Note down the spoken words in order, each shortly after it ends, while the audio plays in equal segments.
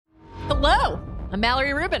Hello, I'm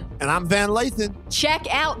Mallory Rubin. And I'm Van Lathan. Check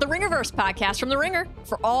out the Ringerverse podcast from The Ringer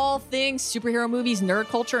for all things superhero movies, nerd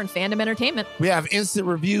culture, and fandom entertainment. We have instant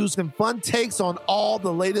reviews and fun takes on all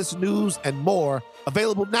the latest news and more,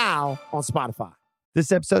 available now on Spotify.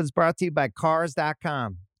 This episode is brought to you by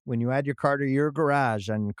Cars.com. When you add your car to your garage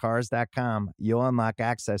on Cars.com, you'll unlock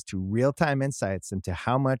access to real-time insights into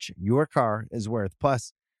how much your car is worth.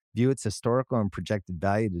 Plus, view its historical and projected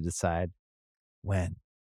value to decide when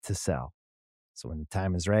to sell. So when the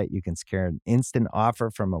time is right, you can secure an instant offer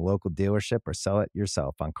from a local dealership or sell it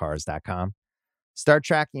yourself on Cars.com. Start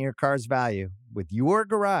tracking your car's value with your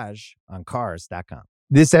garage on Cars.com.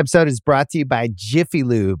 This episode is brought to you by Jiffy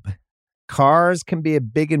Lube. Cars can be a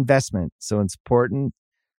big investment, so it's important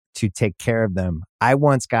to take care of them. I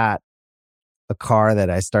once got a car that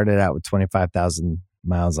I started out with 25,000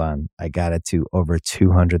 miles on. I got it to over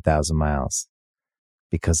 200,000 miles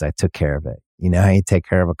because I took care of it. You know how you take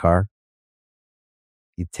care of a car?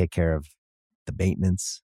 You take care of the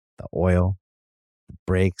maintenance, the oil, the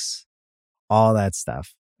brakes, all that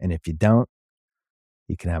stuff. And if you don't,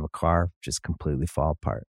 you can have a car just completely fall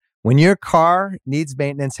apart. When your car needs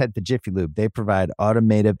maintenance, head to Jiffy Lube. They provide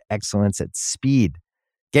automotive excellence at speed.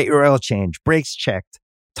 Get your oil change, brakes checked,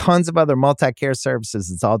 tons of other multi-care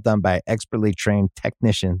services. It's all done by expertly trained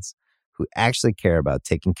technicians who actually care about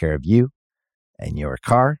taking care of you and your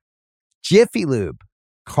car. Jiffy Lube,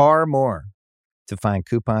 car more. To find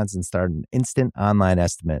coupons and start an instant online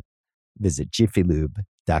estimate, visit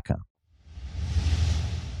jiffylube.com.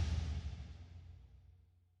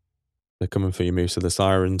 They're coming for you, Moose, of the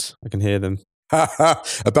sirens. I can hear them.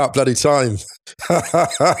 About bloody time.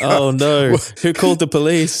 Oh no. Who called the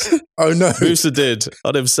police? Oh no. Musa did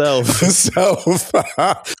on himself.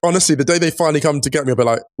 Honestly, the day they finally come to get me, I'll be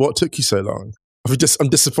like, what took you so long? I'm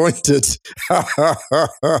disappointed.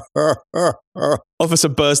 Officer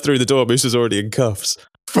burst through the door. Musa's already in cuffs.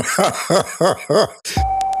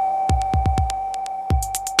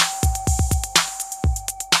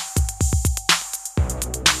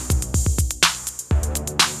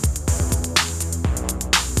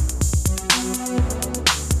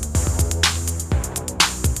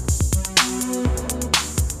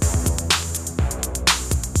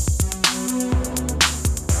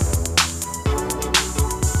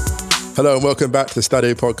 Hello and welcome back to the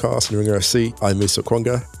Stadio Podcast and Ringer FC. I'm Musa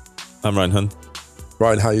Okwonga. I'm Ryan Hun.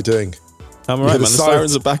 Ryan, how are you doing? I'm all right, man. The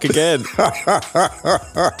sirens are back again.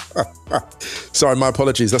 Sorry, my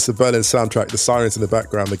apologies. That's the Berlin soundtrack. The sirens in the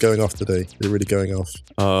background, they're going off today. They're really going off.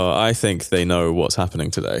 I think they know what's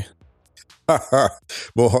happening today.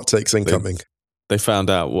 More hot takes incoming. They found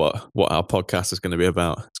out what our podcast is going to be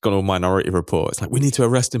about. It's gone all Minority Report. It's like, we need to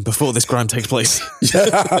arrest him before this crime takes place.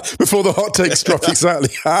 Yeah, before the hot takes drop, exactly.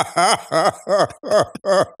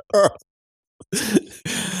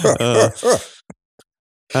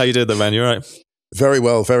 How you doing there, man? You all right? Very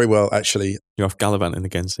well, actually. You're off gallivanting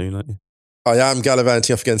again soon, aren't you? I am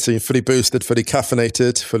gallivanting off again soon, fully boosted, fully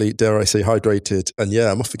caffeinated, fully, dare I say, hydrated. And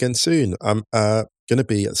yeah, I'm off again soon. I'm going to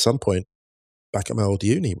be at some point back at my old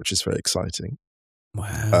uni, which is very exciting.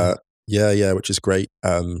 Wow. Yeah, which is great.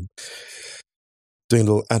 Doing a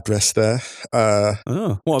little address there.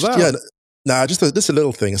 What about? Just a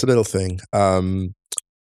little thing. It's a little thing.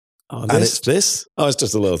 This? Oh, it's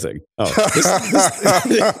just a little thing. Oh,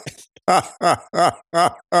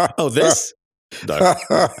 this? No.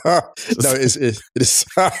 No, it is.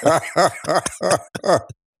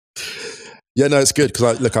 Yeah, no, it's good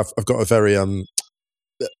because I've got a very Man,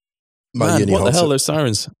 what the hell? Those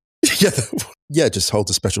sirens. Yeah, just holds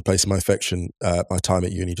a special place in my affection. My time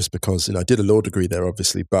at uni, just because I did a law degree there,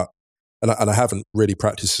 obviously, but I haven't really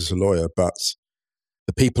practiced as a lawyer. But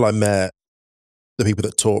the people I met, the people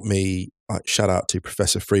that taught me, like, shout out to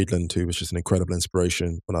Professor Friedland, who was just an incredible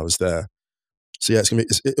inspiration when I was there. So yeah,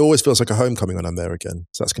 it always feels like a homecoming when I'm there again.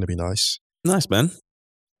 So that's going to be nice. Nice, man.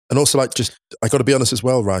 And also, I got to be honest as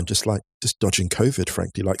well, Ryan. Just dodging COVID,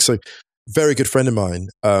 frankly. So, very good friend of mine.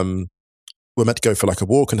 We're meant to go for a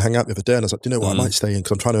walk and hang out the other day. And I was like, do you know what? I might stay in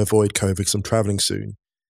because I'm trying to avoid COVID because I'm traveling soon.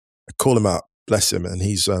 I call him up, bless him, and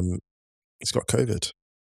he's got COVID.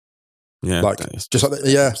 Yeah.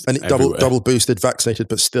 And double boosted, vaccinated,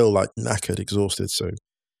 but still knackered, exhausted. So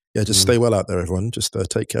yeah, just stay well out there, everyone. Just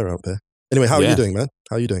take care out there. Anyway, how are you doing, man?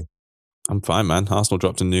 How are you doing? I'm fine, man. Arsenal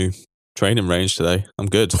dropped a new training range today. I'm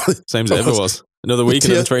good. Same as it ever was. Another week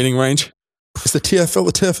in the training range. It's the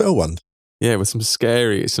TFL one. Yeah, with some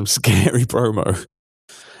scary promo.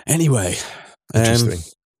 Anyway, interesting.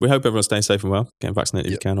 We hope everyone's staying safe and well, getting vaccinated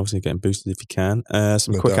if you can, obviously getting boosted if you can.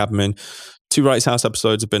 Some quick admin. 2 Wrights House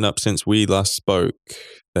episodes have been up since we last spoke.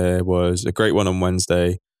 There was a great one on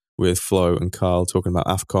Wednesday with Flo and Carl talking about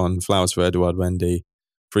AFCON, flowers for Edouard Mendy,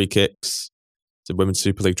 free kicks, the Women's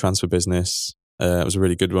Super League transfer business. It was a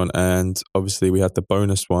really good one. And obviously we had the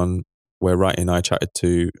bonus one where Wrighty and I chatted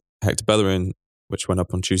to Hector Bellerin, which went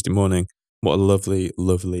up on Tuesday morning. What a lovely,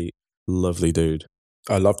 lovely, lovely dude.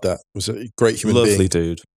 I love that. It was a great human being. Lovely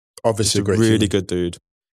dude. Obviously, a really good dude.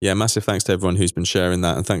 Yeah, massive thanks to everyone who's been sharing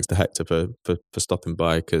that, and thanks to Hector for stopping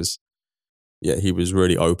by, because he was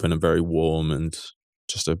really open and very warm and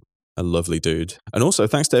just a lovely dude. And also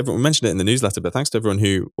thanks to everyone, we mentioned it in the newsletter, but thanks to everyone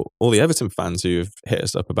all the Everton fans who have hit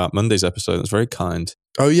us up about Monday's episode. That's very kind.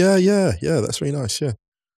 Oh yeah, that's really nice. Yeah.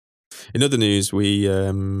 In other news, we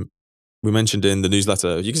mentioned in the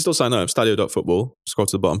newsletter, you can still sign up, stadio.football, scroll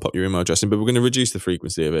to the bottom, pop your email address in, but we're going to reduce the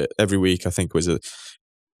frequency of it. Every week, I think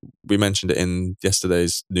we mentioned it in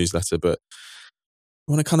yesterday's newsletter, but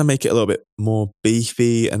I want to kind of make it a little bit more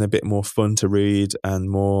beefy and a bit more fun to read and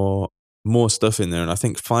more stuff in there. And I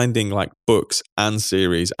think finding like books and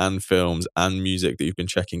series and films and music that you've been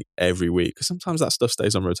checking every week, because sometimes that stuff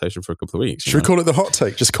stays on rotation for a couple of weeks. Should we call it the hot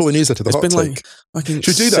take? Just call the newsletter the hot take. Should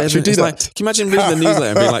we do that? Should we do that? Like, can you imagine reading the newsletter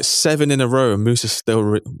and being like 7 in a row and Musa's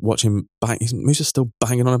still Musa's still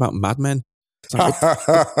banging on about Mad Men? Like,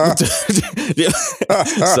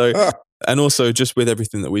 so, and also just with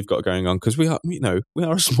everything that we've got going on, because we are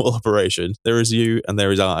a small operation. There is you and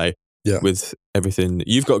there is I. Yeah. With everything that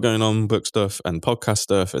you've got going on, book stuff and podcast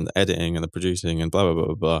stuff and the editing and the producing and blah, blah, blah,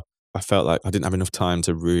 blah, blah. I felt like I didn't have enough time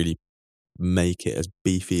to really make it as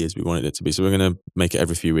beefy as we wanted it to be. So we're going to make it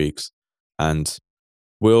every few weeks. And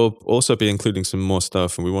we'll also be including some more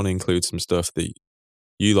stuff, and we want to include some stuff that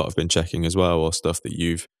you lot have been checking as well, or stuff that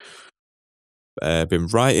you've been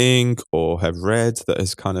writing or have read that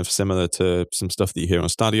is kind of similar to some stuff that you hear on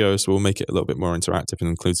Stadio. So we'll make it a little bit more interactive and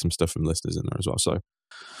include some stuff from listeners in there as well. So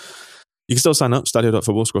you can still sign up,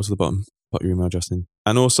 stadio.football, scroll to the bottom, put your email address in.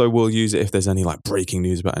 And also we'll use it if there's any like breaking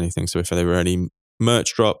news about anything. So if there were any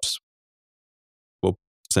merch drops, we'll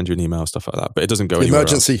send you an email, stuff like that. But it doesn't go anywhere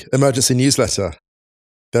else. Emergency newsletter.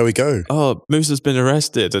 There we go. Oh, Musa's been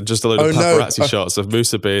arrested, and just a load of paparazzi shots of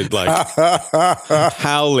Musa being like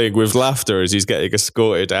howling with laughter as he's getting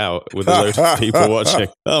escorted out with a load of people watching.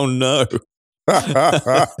 Oh no.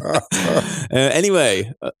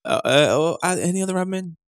 Anyway, any other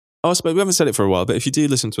admin? Oh, I suppose we haven't said it for a while, but if you do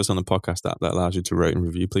listen to us on the podcast app that allows you to rate and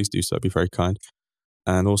review, please do so. Be very kind.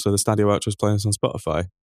 And also the Stadio Outros playlist on Spotify.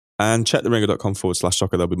 And check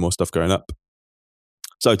theringer.com/soccer. There'll be more stuff going up.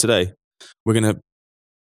 So today, we're going to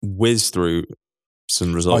whiz through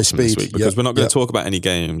some results from this week, because we're not going to talk about any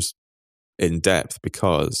games in depth,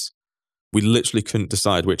 because we literally couldn't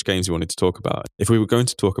decide which games we wanted to talk about. If we were going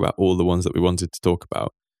to talk about all the ones that we wanted to talk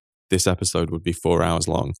about, this episode would be 4 hours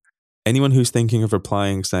long. Anyone who's thinking of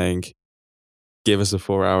replying saying, give us a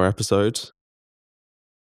 4-hour episode,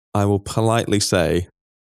 I will politely say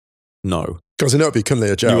no. Because it would be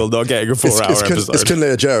Kunle Joe. You will not get a 4-hour episode. It's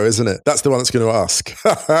Kunle Joe, isn't it? That's the one that's going to ask.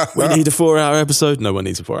 We need a 4-hour episode? No one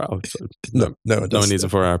needs a 4-hour episode. No one needs a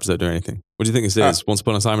 4-hour episode or anything. What do you think this is? Once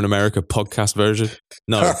Upon a Time in America podcast version?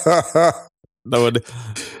 No. No one.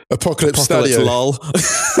 Apocalypse Stadio. LOL.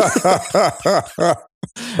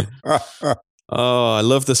 Oh, I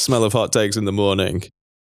love the smell of hot takes in the morning.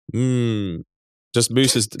 Just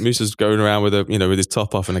Musa's going around with with his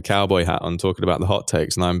top off and a cowboy hat on, talking about the hot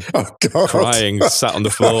takes, and I'm crying, sat on the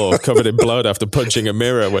floor, covered in blood after punching a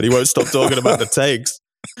mirror when he won't stop talking about the takes.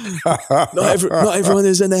 Not everyone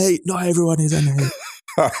is an 8. Not everyone is an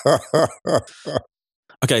 8.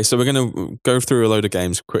 Okay, so we're going to go through a load of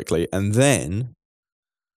games quickly, and then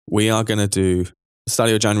we are going to do the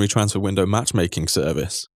Stadio January transfer window matchmaking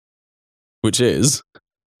service, which is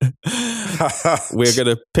we're going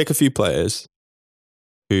to pick a few players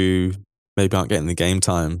who maybe aren't getting the game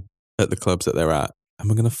time at the clubs that they're at, and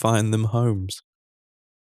we're going to find them homes.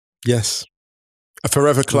 Yes. A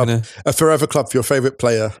forever club. A forever club for your favourite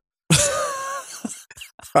player.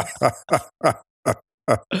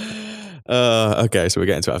 Okay, so we're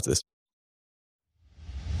getting to after this.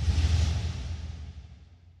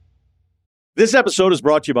 This episode is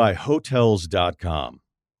brought to you by Hotels.com.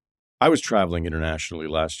 I was traveling internationally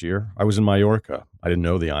last year. I was in Mallorca. I didn't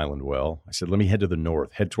know the island well. I said, let me head to the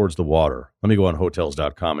north, head towards the water. Let me go on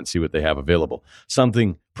Hotels.com and see what they have available.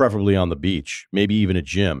 Something preferably on the beach, maybe even a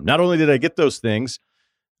gym. Not only did I get those things,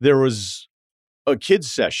 there was a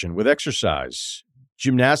kids session with exercise,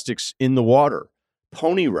 gymnastics in the water,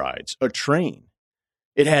 pony rides, a train.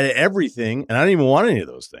 It had everything, and I didn't even want any of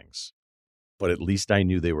those things. But at least I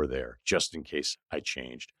knew they were there, just in case I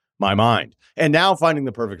changed my mind. And now finding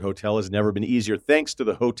the perfect hotel has never been easier thanks to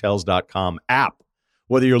the Hotels.com app.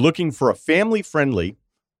 Whether you're looking for a family-friendly,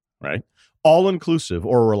 right, all-inclusive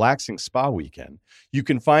or a relaxing spa weekend, you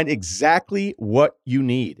can find exactly what you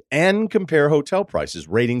need and compare hotel prices,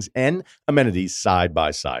 ratings, and amenities side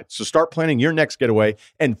by side. So start planning your next getaway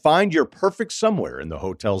and find your perfect somewhere in the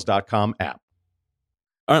Hotels.com app.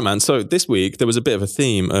 All right, man. So this week, there was a bit of a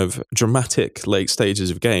theme of dramatic late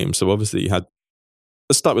stages of games. So obviously you had...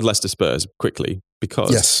 Let's start with Leicester Spurs quickly,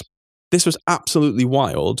 because this was absolutely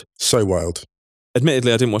wild. So wild.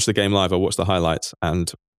 Admittedly, I didn't watch the game live. I watched the highlights,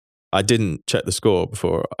 and I didn't check the score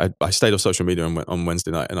before. I stayed off social media on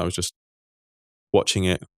Wednesday night, and I was just watching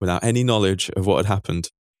it without any knowledge of what had happened.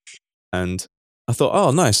 And I thought,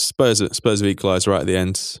 oh, nice. Spurs have equalised right at the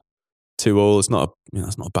end, 2-2. It's not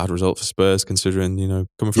a bad result for Spurs, considering,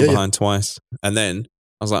 coming from behind twice. And then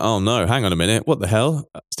I was like, oh no, hang on a minute. What the hell?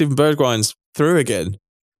 Steven Bergwijn's through again.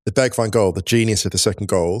 The Bergwijn goal, the genius of the second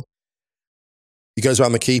goal, he goes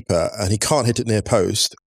around the keeper and he can't hit it near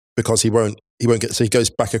post because he won't get, so he goes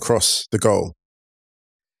back across the goal.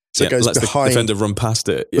 So it goes behind. The defender run past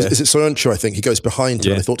it. Yeah. Is it Soyuncu? I think he goes behind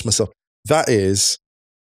him. And I thought to myself, that's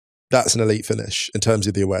an elite finish in terms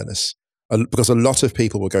of the awareness. Because a lot of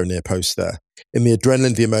people will go near post there. In the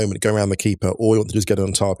adrenaline of the moment, going around the keeper, all you want to do is get it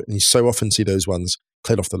on target. And you so often see those ones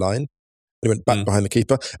cleared off the line. He went back behind the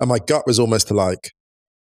keeper. And my gut was almost to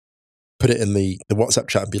put it in the WhatsApp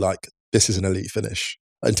chat and be like, this is an elite finish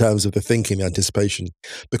in terms of the thinking, the anticipation.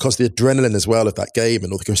 Because the adrenaline as well of that game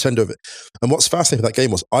and all the crescendo of it. And what's fascinating with that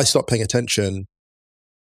game was I stopped paying attention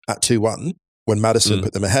at 2-1 when Maddison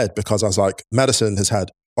put them ahead, because I was like, Maddison has had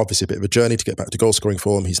obviously a bit of a journey to get back to goal scoring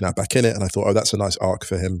form. He's now back in it. And I thought, oh, that's a nice arc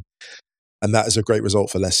for him. And that is a great result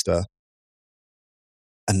for Leicester.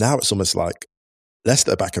 And now it's almost like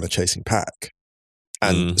Leicester are back in the chasing pack.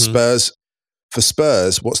 And for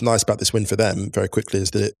Spurs, what's nice about this win for them very quickly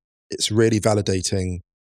is that it's really validating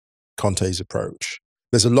Conte's approach.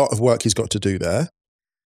 There's a lot of work he's got to do there.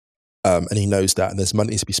 And he knows that, and there's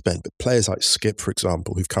money to be spent. But players like Skip, for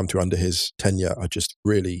example, who've come through under his tenure are just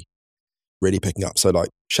really, really picking up. So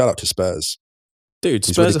shout out to Spurs. Dude,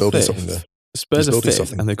 Spurs really are fifth. Spurs are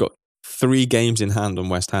fifth, and they've got 3 games in hand on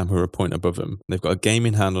West Ham, who are a point above them. They've got a game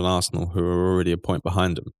in hand on Arsenal, who are already a point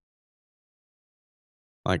behind them.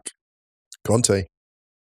 Conte.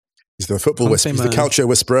 He's the football whisperer. He's the Calcio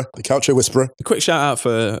whisperer. The Calcio whisperer. A quick shout out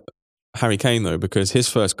for Harry Kane, though, because his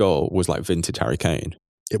first goal was like vintage Harry Kane.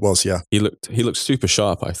 It was, yeah. He looked super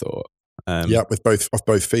sharp, I thought. With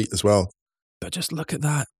both feet as well. But just look at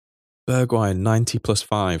that. Bergwijn,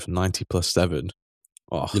 90+5, 90+7.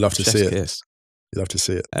 Oh, you love to see it. Kiss. You love to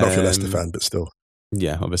see it. Not if you're a Leicester fan, but still.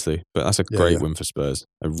 Yeah, obviously. But that's a great win for Spurs.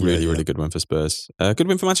 A really, really good win for Spurs. Good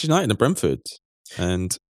win for Manchester United and Brentford.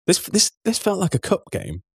 And this felt like a cup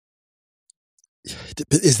game.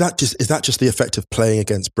 Is that just the effect of playing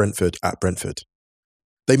against Brentford at Brentford?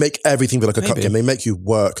 They make everything feel like a cup game. They make you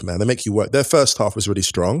work, man. They make you work. Their first half was really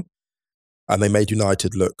strong, and they made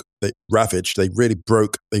United look ravaged. They really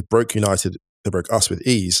broke United. They broke us with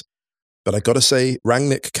ease. But I got to say,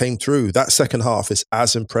 Rangnick came through. That second half is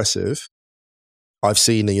as impressive I've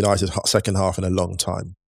seen a United second half in a long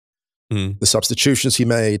time. The substitutions he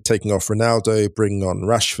made, taking off Ronaldo, bringing on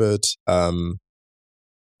Rashford.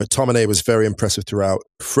 But McTominay was very impressive throughout.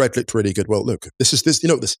 Fred looked really good. Well, look, this is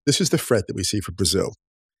the Fred that we see for Brazil.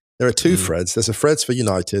 There are 2 Freds. There's a Fred for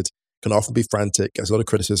United, can often be frantic, gets a lot of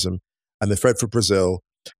criticism, and the Fred for Brazil,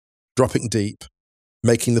 dropping deep,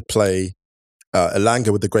 making the play.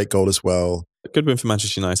 Elanga with the great goal as well. Good win for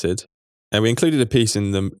Manchester United. And we included a piece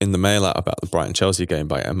in the mail out about the Brighton-Chelsea game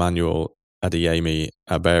by Emmanuel Adeyemi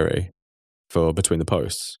Abere for Between the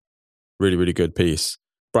Posts. Really, really good piece.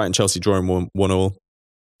 Brighton-Chelsea drawing 1-1.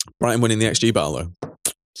 Brighton winning the XG battle, though.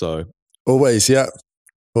 So always, yeah,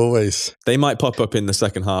 always. They might pop up in the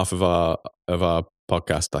second half of our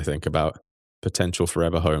podcast, I think, about potential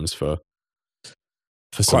forever homes for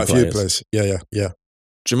some quite a few players. Yeah.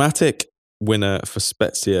 Dramatic winner for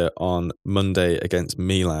Spezia on Monday against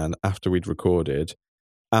Milan after we'd recorded.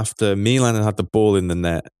 After Milan had the ball in the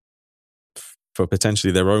net for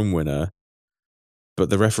potentially their own winner, but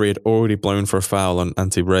the referee had already blown for a foul on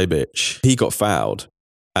Ante Rebic. He got fouled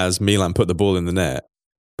as Milan put the ball in the net,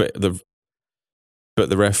 but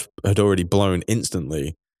the ref had already blown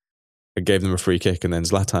instantly and gave them a free kick, and then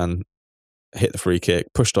Zlatan hit the free kick,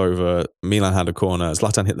 pushed over, Milan had a corner,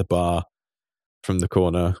 Zlatan hit the bar from the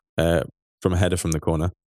corner, from a header from the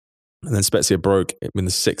corner, and then Spezia broke in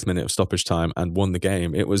the 6th minute of stoppage time and won the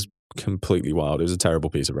game. It was completely wild. It was a terrible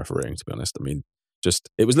piece of refereeing, to be honest. I mean,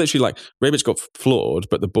 it was literally like Rebic got floored,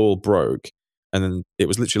 but the ball broke, and then it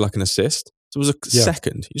was literally like an assist. So it was a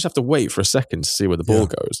second. You just have to wait for a second to see where the ball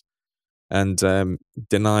goes. And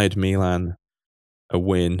denied Milan a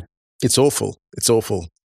win. It's awful. It's awful.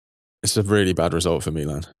 It's a really bad result for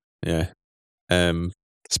Milan. Yeah.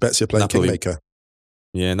 Spezia playing Napoli, Kingmaker.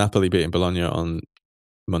 Yeah, Napoli beating Bologna on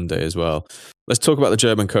Monday as well. Let's talk about the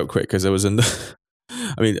German Cup quick, because there was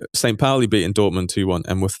St. Pauli beating Dortmund 2-1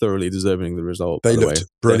 and were thoroughly deserving the result. They looked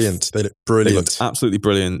brilliant. They looked absolutely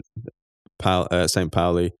brilliant, St.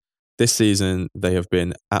 Pauli. This season, they have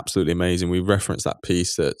been absolutely amazing. We referenced that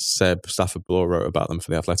piece that Seb Stafford-Bloor wrote about them for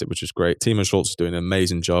The Athletic, which is great. Timo Schultz is doing an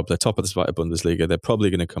amazing job. They're top of the Zweite Bundesliga. They're probably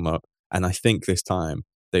going to come up. And I think this time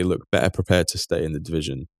they look better prepared to stay in the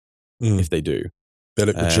division if they do. They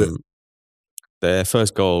look legit. Their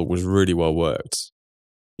first goal was really well worked.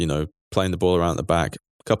 Playing the ball around the back.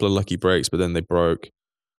 A couple of lucky breaks, but then they broke.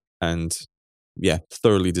 And yeah,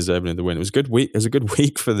 thoroughly deserving of the win. It was a good week. It was a good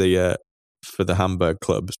week for the Hamburg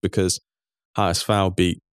clubs, because HSV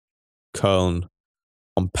beat Köln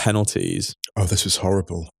on penalties. Oh, this was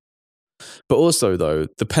horrible. But also, though,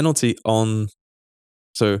 the penalty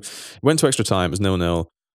so it went to extra time. It was 0-0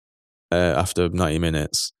 after 90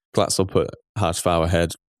 minutes. Glatzel put HSV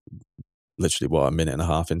ahead literally, a minute and a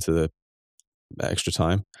half into the extra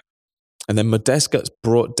time. And then Modeste gets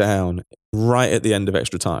brought down right at the end of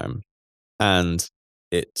extra time. And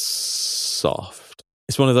it's soft.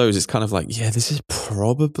 It's one of those, it's kind of like, yeah, this is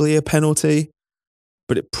probably a penalty,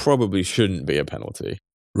 but it probably shouldn't be a penalty.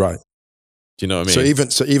 Right. Do you know what I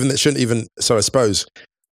mean? So I suppose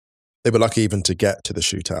they were lucky even to get to the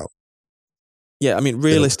shootout. Yeah, I mean,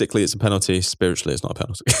 realistically, it's a penalty. Spiritually, it's not a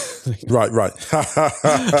penalty. Right.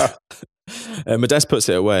 Modeste puts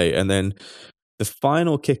it away, and then the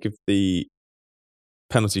final kick of the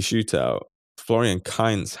penalty shootout, Florian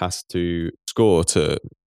Kainz has to score to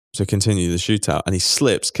continue the shootout, and he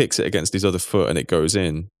slips, kicks it against his other foot, and it goes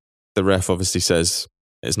in. The ref obviously says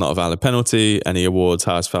it's not a valid penalty, and he awards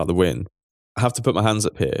HSV the win. I have to put my hands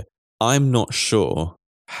up here. I'm not sure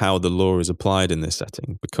how the law is applied in this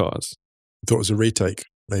setting, because I thought it was a retake,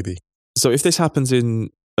 maybe. So if this happens in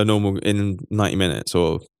 90 minutes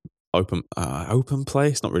or open play,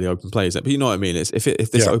 it's not really open play, is it? But you know what I mean. If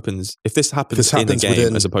this happens in a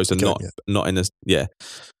game as opposed to not in a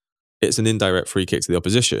it's an indirect free kick to the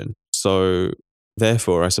opposition. So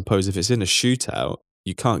therefore, I suppose if it's in a shootout,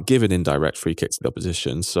 you can't give an indirect free kick to the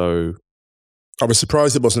opposition. So I was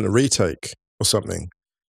surprised it wasn't a retake or something.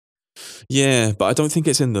 Yeah, but I don't think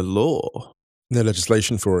it's in the law. No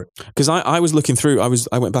legislation for it. Because I was looking through,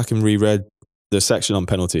 I went back and reread the section on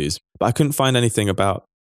penalties, but I couldn't find anything about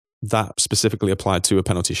that specifically applied to a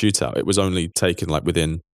penalty shootout. It was only taken like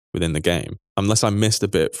within the game, unless I missed a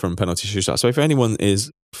bit from penalty shootout. So if anyone is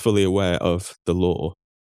fully aware of the law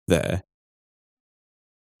there,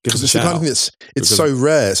 because it's the kind of thing it's so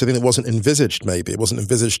rare. It's something that wasn't envisaged. Maybe it wasn't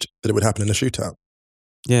envisaged that it would happen in a shootout.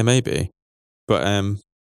 Yeah, maybe. But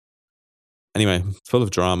anyway, full of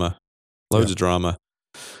drama, loads of drama.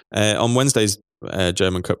 On Wednesday's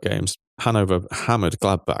German Cup games, Hanover hammered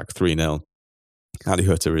Gladbach 3-0. Adi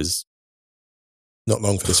Hutter is not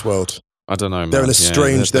long for this world. I don't know, man. They're in a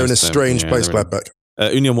strange place, Gladbach.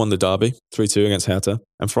 Union won the derby 3-2 against Hertha,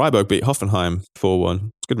 and Freiburg beat Hoffenheim 4-1. It's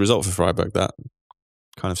a good result for Freiburg. That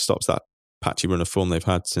kind of stops that patchy run of form they've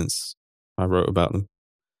had since I wrote about them.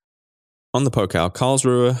 On the Pokal,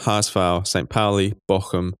 Karlsruhe, HSV, St. Pauli,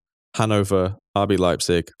 Bochum, Hanover, RB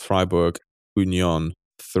Leipzig, Freiburg, Union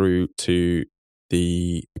through to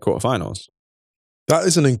the quarterfinals. That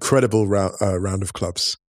is an incredible round of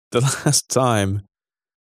clubs. The last time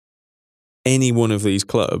any one of these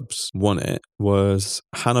clubs won it was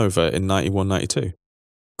Hanover in 91-92.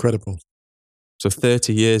 Incredible. So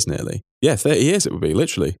 30 years nearly. Yeah, 30 years it would be,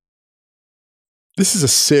 literally. This is a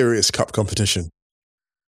serious cup competition.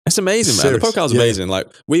 It's amazing, man. The Pokal's amazing. Like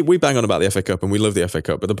we bang on about the FA Cup and we love the FA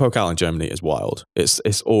Cup, but the Pokal in Germany is wild. It's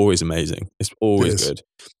always amazing. It's always good.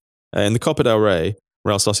 In the Copa del Rey,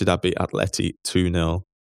 Real Sociedad beat Atleti 2-0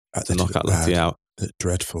 to knock Atleti out.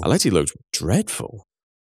 Dreadful. Atleti looked dreadful.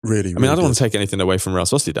 Really, I mean, I don't want to take anything away from Real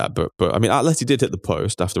Sociedad, but I mean, Atleti did hit the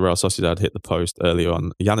post after Real Sociedad hit the post early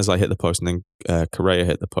on. Januzaj hit the post and then Correa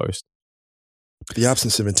hit the post. The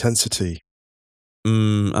absence of intensity.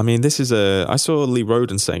 I mean, I saw Lee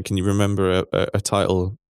Roden saying, can you remember a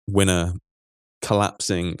title winner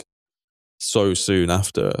collapsing so soon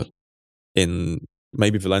after in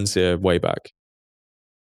maybe Valencia way back?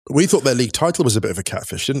 We thought their league title was a bit of a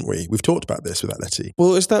catfish, didn't we? We've talked about this with Atleti.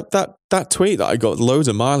 Well, it's that tweet that I got loads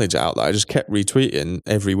of mileage out that I just kept retweeting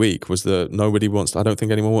every week was that I don't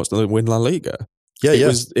think anyone wants to win La Liga.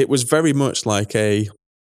 It was very much like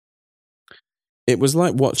it was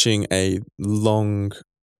like watching a long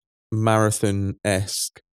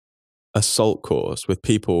marathon-esque assault course with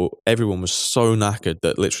everyone was so knackered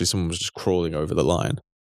that literally someone was just crawling over the line.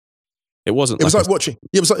 It wasn't. It was like watching.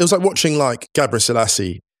 It was like watching like Gabriel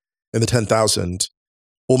Selassie in the 10,000,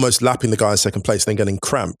 almost lapping the guy in second place, then getting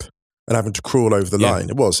cramp and having to crawl over the line.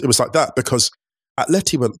 It was like that because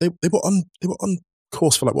Atleti they were on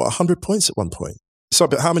course for like 100 points at one point. So,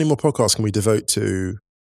 but how many more podcasts can we devote to?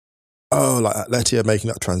 Oh, like Atleti are making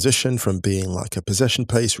that transition from being like a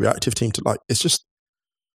possession-based reactive team to like, it's just,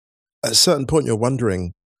 at a certain point you're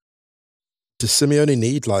wondering, does Simeone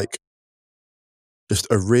need like, just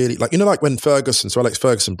a really, like, like when Alex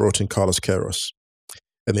Ferguson brought in Carlos Queiroz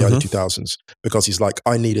in the early 2000s, because he's like,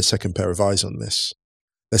 I need a second pair of eyes on this.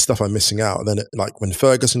 There's stuff I'm missing out. And then like when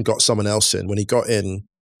Ferguson got someone else in, when he got in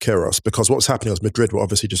Queiroz, because what was happening was Madrid were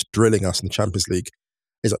obviously just drilling us in the Champions League.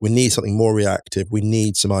 It's like, we need something more reactive. We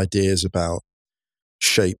need some ideas about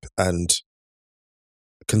shape and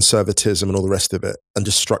conservatism and all the rest of it, and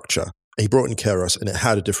just structure. And he brought in Queiroz, and it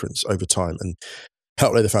had a difference over time and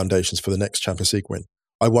helped lay the foundations for the next Champions League win.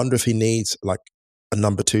 I wonder if he needs like a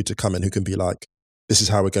number 2 to come in who can be like, this is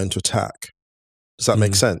how we're going to attack. Does that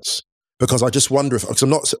make sense? Because I just wonder if, because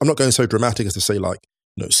I'm not going so dramatic as to say like,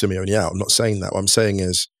 Simeone out. I'm not saying that. What I'm saying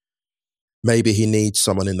is maybe he needs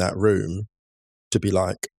someone in that room to be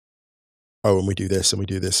like, oh, and we do this, and we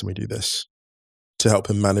do this, and we do this, to help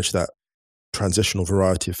him manage that transitional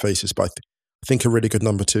variety of faces. But I think a really good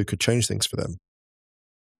number 2 could change things for them.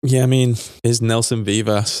 Yeah, I mean, is Nelson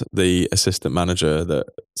Vivas the assistant manager that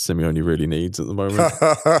Simeone really needs at the moment?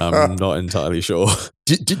 I'm not entirely sure.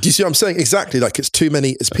 Do you see what I'm saying? Exactly. Like it's too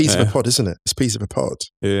many, it's piece of a pod, isn't it? It's piece of a pod.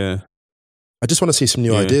 Yeah. I just want to see some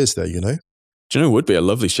new ideas there, Do you know who would be a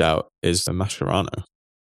lovely shout is Mascherano.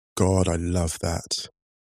 God, I love that.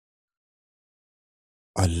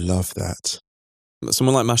 I love that.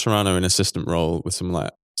 Someone like Mascherano in assistant role with someone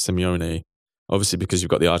like Simeone, obviously because you've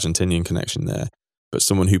got the Argentinian connection there, but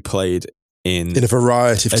someone who played in a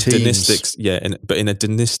variety of teams. But in a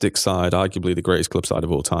dynastic side, arguably the greatest club side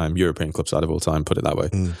of all time, European club side of all time, put it that way.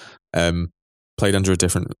 Played under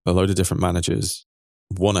a load of different managers,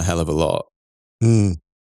 won a hell of a lot,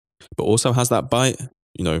 but also has that bite.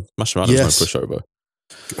 Mascherano's no pushover.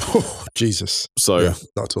 Oh, Jesus. So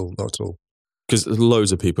not at all. Because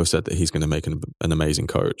loads of people have said that he's going to make an amazing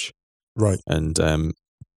coach. Right. And there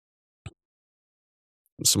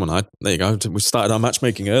you go. We started our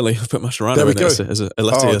matchmaking early. We put Mascherano in as a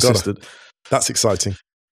Atleti assistant. That's exciting.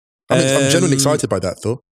 I'm genuinely excited by that,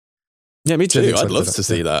 though. Yeah, me too. I'd love to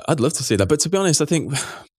see that. I'd love to see that. But to be honest, I think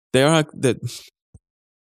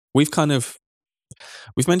we've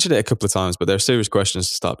mentioned it a couple of times, but there are serious questions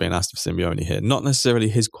to start being asked of Simeone here. Not necessarily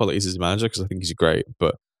his qualities as a manager, because I think he's great,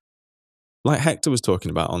 but like Hector was talking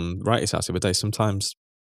about on Righty's House the other day, sometimes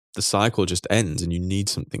the cycle just ends and you need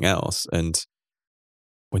something else. And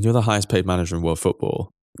when you're the highest paid manager in world football,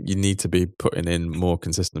 you need to be putting in more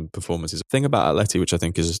consistent performances. The thing about Atleti, which I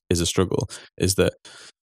think is a struggle, is that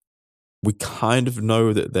we kind of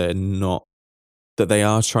know that they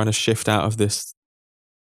are trying to shift out of this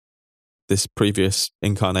previous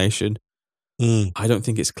incarnation. I don't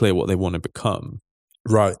think it's clear what they want to become.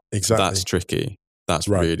 Right, exactly. That's tricky. That's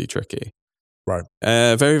really tricky. Right.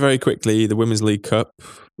 Very, very quickly, the Women's League Cup.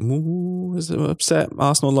 Was it upset?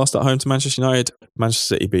 Arsenal lost at home to Manchester United.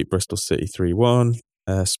 Manchester City beat Bristol City 3-1.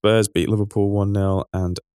 Spurs beat Liverpool 1-0.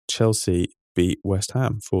 And Chelsea beat West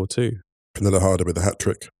Ham 4-2. Pernilla Harder with a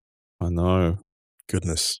hat-trick. I know.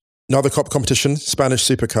 Goodness. Another cup competition, Spanish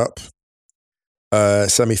Super Cup.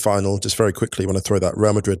 Semi-final, just very quickly, want to throw that.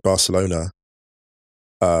 Real Madrid, Barcelona.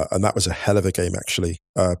 And that was a hell of a game, actually.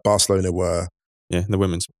 Barcelona were... Yeah, the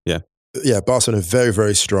women's, Barcelona very,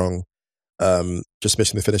 very strong. Just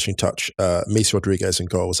missing the finishing touch. Mies Rodriguez in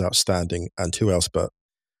goal was outstanding. And who else but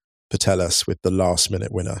Putellas with the last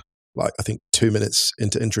minute winner. Like, I think 2 minutes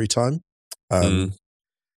into injury time. That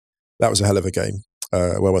was a hell of a game.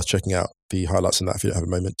 Well worth checking out the highlights in that if you don't have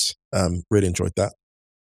a moment. Really enjoyed that.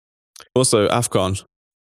 Also, AFCON.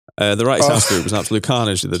 The Righty's House group was an absolute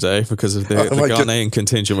carnage the other day because of the Ghanaian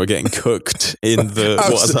contingent were getting cooked in the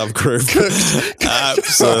WhatsApp group.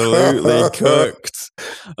 Absolutely cooked.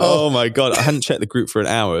 Oh my God. I hadn't checked the group for an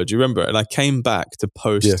hour. Do you remember? And I came back to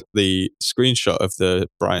post the screenshot of the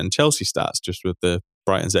Brighton-Chelsea stats just with the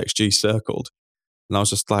Brighton's XG circled. And I was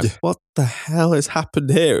just like, what the hell has happened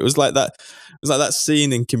here? It was like that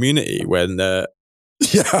scene in Community when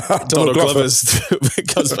Yeah, Donald Glover's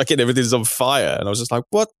because fucking everything's on fire, and I was just like,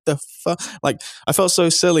 "What the fuck?" Like, I felt so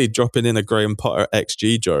silly dropping in a Graham Potter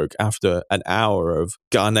XG joke after an hour of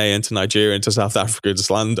Ghanaian to Nigerian to South African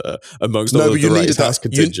slander amongst all of the Wrighty's House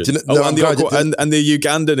contingent. And the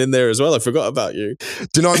Ugandan in there as well. I forgot about you. Do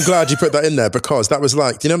you know? I'm glad you put that in there because that was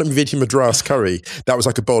like, do you know, Viti Madras curry? That was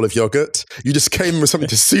like a bowl of yogurt. You just came with something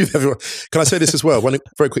to soothe everyone. Can I say this as well? One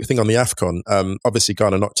very quick thing on the AFCON. Obviously,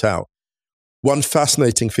 Ghana knocked out. One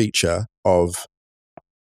fascinating feature of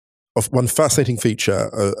Ghana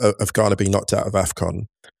being knocked out of AFCON,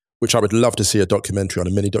 which I would love to see a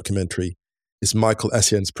mini documentary, is Michael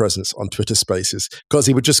Essien's presence on Twitter Spaces, because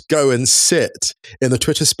he would just go and sit in the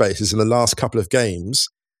Twitter Spaces in the last couple of games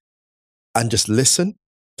and just listen.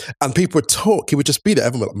 And people would talk. He would just be there.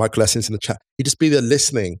 Everyone, like Michael Essien's in the chat. He'd just be there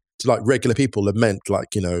listening to like regular people lament,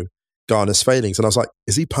 like, you know, Ghana's failings. And I was like,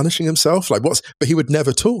 is he punishing himself? Like, but he would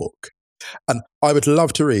never talk. And I would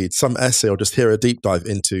love to read some essay or just hear a deep dive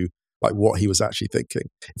into like what he was actually thinking.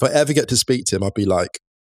 If I ever get to speak to him, I'd be like,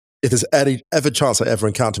 if there's any ever chance I ever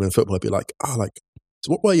encounter him in football, I'd be like, so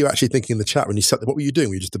what were you actually thinking in the chat when you said that? What were you doing?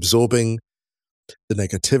 Were you just absorbing the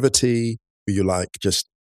negativity? Were you like were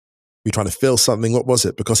you trying to feel something? What was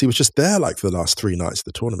it? Because he was just there like for the last 3 nights of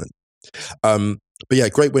the tournament. But yeah,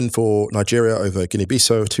 great win for Nigeria over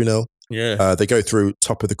Guinea-Bissau, 2-0. Yeah. They go through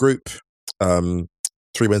top of the group.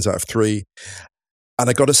 3 wins out of 3. And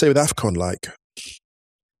I got to say with AFCON, like,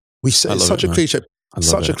 it's such a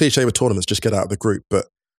cliche with tournaments, just get out of the group. But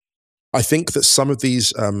I think that some of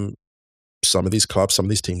these clubs, some of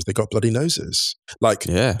these teams, they got bloody noses. Like,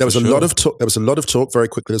 there was a lot of talk. There was a lot of talk very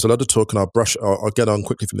quickly. There's a lot of talk, and I'll get on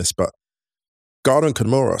quickly from this. But Ghana and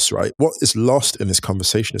Comoros, right? What is lost in this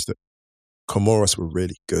conversation is that Comoros were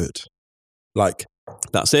really good. Like,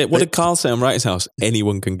 that's it. What did Carl say on Wrighty's House?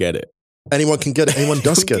 Anyone can get it. Anyone can get it. Anyone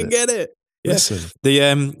does get it. Get it. Yeah.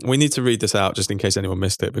 Listen, we need to read this out just in case anyone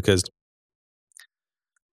missed it, because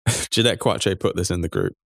Jeanette Kwache put this in the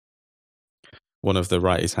group. One of the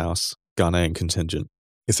Wrighty's House Ghanaian contingent.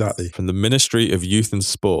 Exactly. From the Ministry of Youth and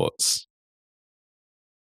Sports.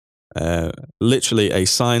 Literally a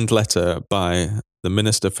signed letter by the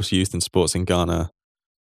Minister for Youth and Sports in Ghana,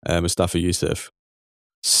 Mustafa Yusuf.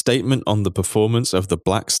 Statement on the performance of the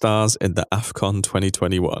Black Stars in the AFCON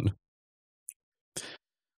 2021.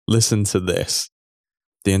 Listen to this.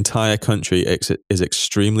 The entire country is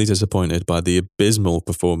extremely disappointed by the abysmal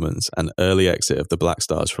performance and early exit of the Black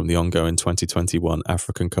Stars from the ongoing 2021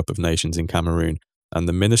 African Cup of Nations in Cameroon, and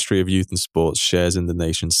the Ministry of Youth and Sports shares in the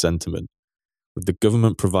nation's sentiment, with the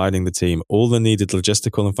government providing the team all the needed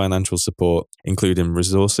logistical and financial support, including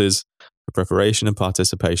resources for preparation and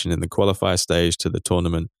participation in the qualifier stage to the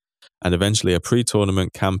tournament, and eventually a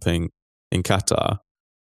pre-tournament camping in Qatar.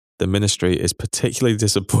 The ministry is particularly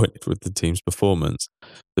disappointed with the team's performance.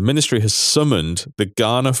 The ministry has summoned the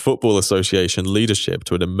Ghana Football Association leadership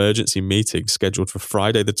to an emergency meeting scheduled for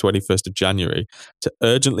Friday, the 21st of January, to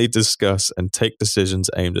urgently discuss and take decisions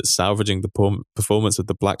aimed at salvaging the performance of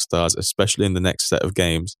the Black Stars, especially in the next set of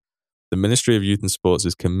games. The Ministry of Youth and Sports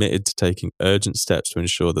is committed to taking urgent steps to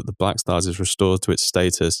ensure that the Black Stars is restored to its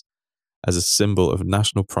status as a symbol of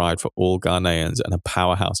national pride for all Ghanaians and a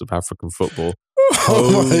powerhouse of African football.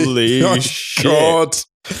 Holy shit. God.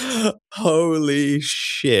 Holy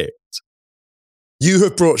shit. You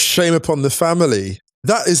have brought shame upon the family.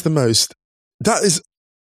 That is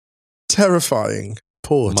terrifying.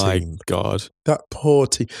 Poor team. My God. That poor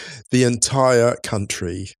team. The entire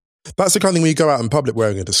country. That's the kind of thing when you go out in public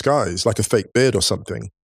wearing a disguise, like a fake beard or something.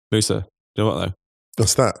 Musa, do you know what though?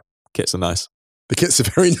 What's that? Kits are nice. The kits are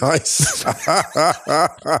very nice.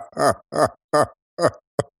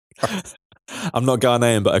 I'm not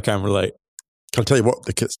Ghanaian, but I can relate. Can I tell you what?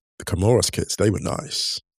 The Comoros kits, they were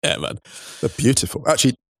nice. Yeah, man. They're beautiful.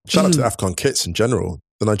 Actually, shout out to the AFCON kits in general.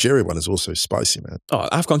 The Nigeria one is also spicy, man. Oh,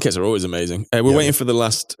 AFCON kits are always amazing. We're waiting for the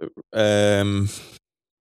last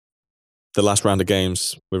round of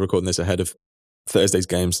games. We're recording this ahead of Thursday's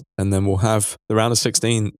games, and then we'll have the round of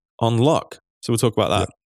 16 on lock. So we'll talk about that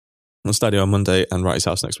on Stadio on Monday and Wrighty's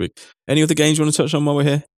House next week. Any other games you want to touch on while we're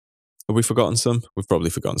here? Have we forgotten some? We've probably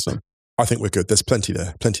forgotten some. I think we're good. There's plenty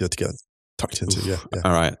there to get tucked into. Yeah.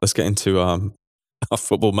 All right, let's get into our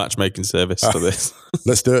football matchmaking service for this.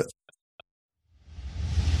 Let's do it.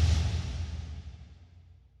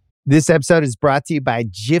 This episode is brought to you by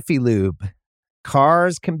Jiffy Lube.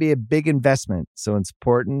 Cars can be a big investment, so it's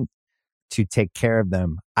important to take care of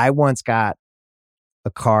them. I once got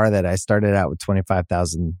a car that I started out with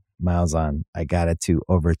 25,000 miles on. I got it to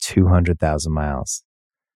over 200,000 miles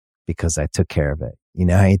because I took care of it. You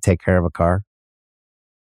know how you take care of a car?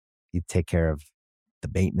 You take care of the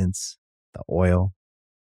maintenance, the oil,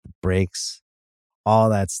 brakes, all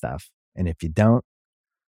that stuff. And if you don't,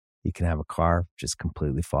 you can have a car just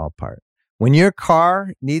completely fall apart. When your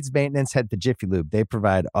car needs maintenance, head to Jiffy Lube. They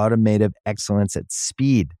provide automotive excellence at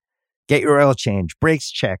speed. Get your oil change,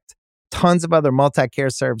 brakes checked, tons of other multi-care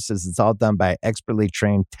services. It's all done by expertly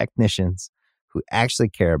trained technicians who actually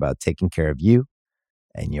care about taking care of you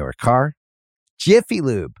and your car. Jiffy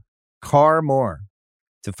Lube, car more.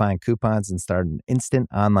 To find coupons and start an instant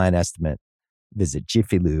online estimate, visit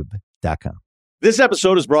jiffylube.com. This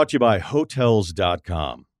episode is brought to you by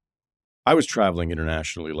Hotels.com. I was traveling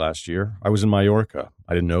internationally last year. I was in Mallorca.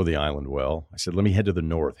 I didn't know the island well. I said, let me head to the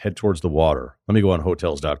north, head towards the water. Let me go on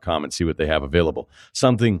Hotels.com and see what they have available.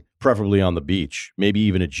 Something preferably on the beach, maybe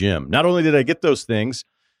even a gym. Not only did I get those things,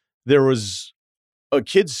 there was a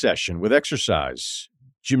kids session with exercise,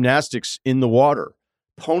 gymnastics in the water,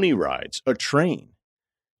 pony rides, a train.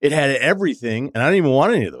 It had everything, and I didn't even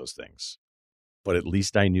want any of those things. But at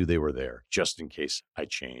least I knew they were there, just in case I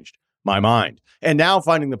changed my mind. And now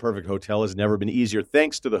finding the perfect hotel has never been easier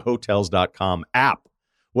thanks to the Hotels.com app.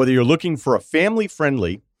 Whether you're looking for a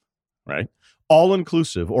family-friendly, right,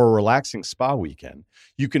 all-inclusive or a relaxing spa weekend,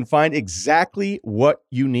 you can find exactly what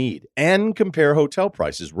you need and compare hotel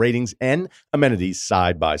prices, ratings, and amenities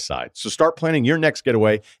side by side. So start planning your next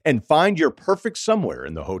getaway and find your perfect somewhere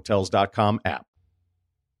in the Hotels.com app.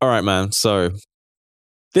 All right, man. So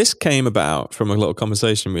this came about from a little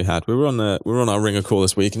conversation we had. We were on our Ringer call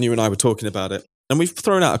this week, and you and I were talking about it. And we've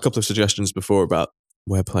thrown out a couple of suggestions before about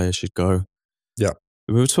where players should go. Yeah.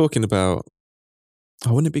 We were talking about,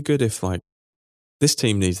 wouldn't it be good if like this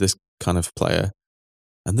team needs this kind of player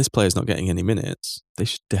and this player's not getting any minutes? They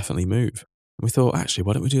should definitely move. And we thought, actually,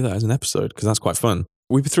 why don't we do that as an episode? Because that's quite fun.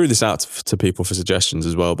 We threw this out to people for suggestions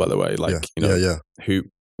as well, by the way. Like,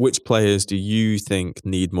 which players do you think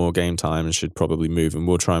need more game time and should probably move? And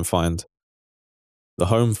we'll try and find the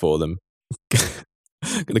home for them.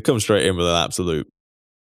 Going to come straight in with an absolute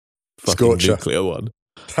fucking Scorcher. Nuclear one.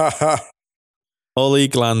 Ollie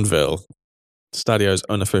Glanville, Stadio's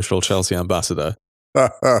unofficial Chelsea ambassador.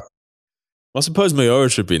 I suppose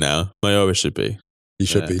Mayowa should be now. Mayowa should be. He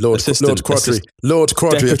should be. Lord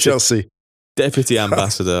Quadri of Chelsea. Deputy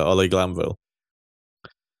Ambassador Ollie Glanville.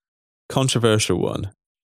 Controversial one.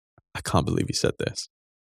 I can't believe he said this.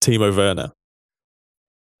 Timo Werner.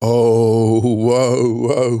 Oh,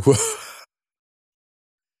 whoa.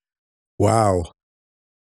 Wow.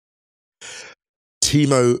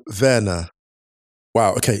 Timo Werner.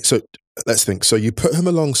 Wow. Okay, so let's think. So you put him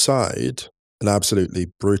alongside an absolutely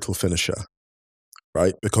brutal finisher,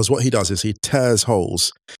 right? Because what he does is he tears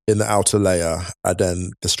holes in the outer layer and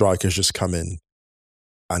then the strikers just come in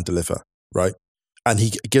and deliver, right? And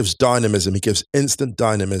he gives dynamism. He gives instant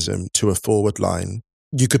dynamism to a forward line.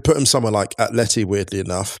 You could put him somewhere like Atleti, weirdly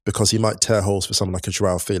enough, because he might tear holes for someone like a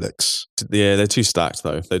Joao Felix. Yeah, they're too stacked,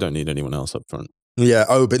 though. They don't need anyone else up front. Yeah.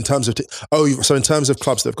 Oh, but in terms of so in terms of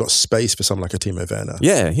clubs that have got space for someone like a Timo Werner.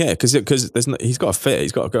 Yeah, because he's got to fit.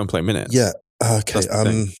 He's got to go and play minutes. Yeah. Okay.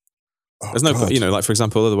 There's no, God. Like for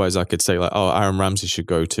example, otherwise I could say like, Aaron Ramsey should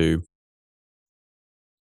go to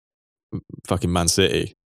fucking Man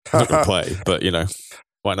City. He's not going to play, but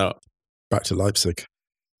why not? Back to Leipzig.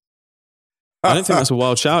 I don't think that's a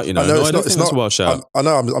wild shout. I don't think that's a wild shout. I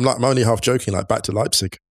know. I'm only half joking. Like back to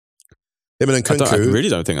Leipzig. Him and Nkunku. I really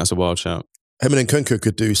don't think that's a wild shout. Him and Nkunku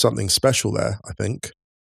could do something special there. I think.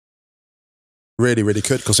 Really, really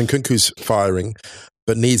could, because Nkunku's firing,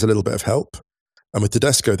 but needs a little bit of help. And with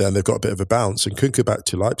Tedesco, then they've got a bit of a bounce. And Nkunku back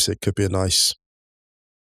to Leipzig could be a nice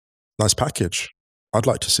package. I'd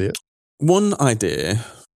like to see it. One idea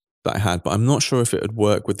that I had, but I'm not sure if it would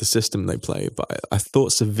work with the system they play, but I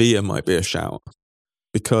thought Sevilla might be a shout,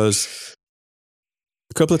 because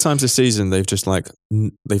a couple of times this season they've just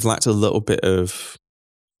they've lacked a little bit of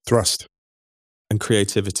thrust and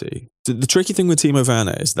creativity. The tricky thing with Timo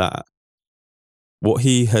Werner is that what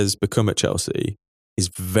he has become at Chelsea is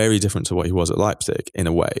very different to what he was at Leipzig in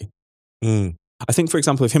a way. I think, for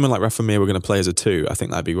example, if him and like Rafa Mir were going to play as a two, I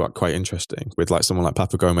think that'd be quite interesting with like someone like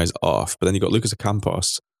Papa Gomez off, but then you've got Lucas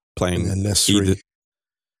Ocampos playing either.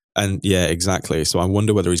 And yeah, exactly. So I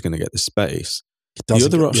wonder whether he's going to get the space. The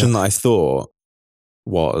other option that I thought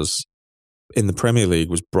was in the Premier League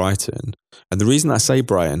was Brighton. And the reason I say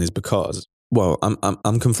Brighton is because, well,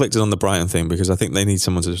 I'm conflicted on the Brighton thing, because I think they need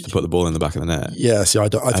someone to put the ball in the back of the net. Yeah, see, I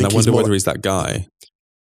wonder whether he's that guy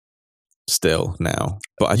still now.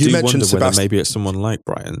 But I do wonder whether maybe it's someone like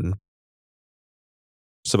Brighton.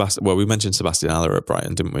 Sebastian. Well, we mentioned Sebastian Haller at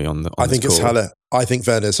Brighton, didn't we? I think it's Haller. I think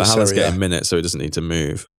Werner's a Serie A. Haller's getting minutes, so he doesn't need to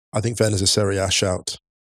move. I think Werner's a Serie A shout.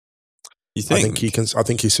 You think? I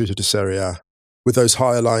think he's suited to Serie A. with those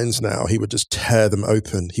higher lines now, he would just tear them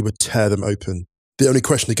open. He would tear them open. The only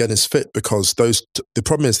question again is fit, because the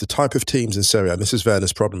problem is the type of teams in Serie A, and this is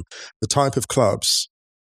Werner's problem, the type of clubs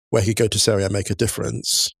where he go to Serie A make a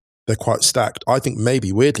difference, they're quite stacked. I think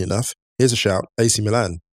maybe, weirdly enough, here's a shout, AC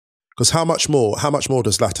Milan. Because how much more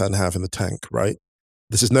does Zlatan have in the tank, right?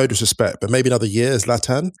 This is no disrespect, but maybe another year is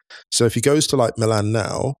Zlatan. So if he goes to like Milan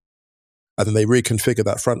now, and then they reconfigure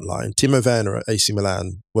that front line, Timo Werner at AC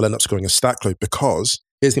Milan will end up scoring a stack load, because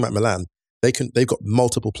here's the thing about Milan, they've got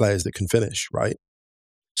multiple players that can finish, right?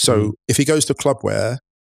 So if he goes to a club where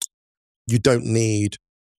you don't need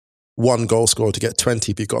one goal scorer to get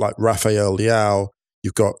 20, but you've got like Rafael Leao,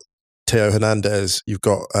 you've got Theo Hernandez, you've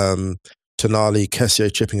got Tonali,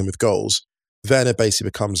 Kessié chipping in with goals, Werner basically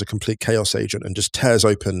becomes a complete chaos agent and just tears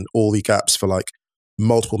open all the gaps for like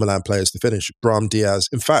multiple Milan players to finish. Brahim Diaz.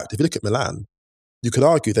 In fact, if you look at Milan, you could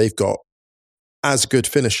argue they've got as good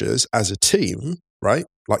finishers as a team, right?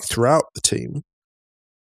 Like throughout the team,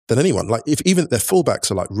 than anyone. Like if even their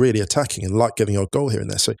fullbacks are like really attacking and like getting a goal here and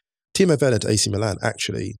there. So Timo Werner to AC Milan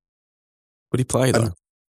actually. Would he play though?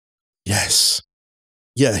 Yes.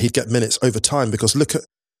 Yeah, he'd get minutes over time, because look at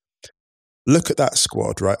that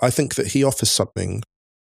squad, right? I think that he offers something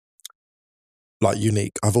like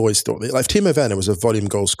unique. I've always thought that, like, if Timo Werner was a volume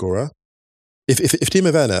goal scorer, if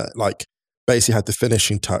Timo Werner like basically had the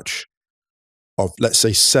finishing touch of, let's say,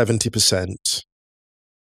 70%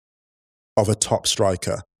 of a top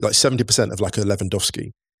striker, like 70% of like a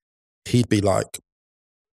Lewandowski, he'd be like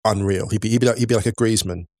unreal. He'd be like a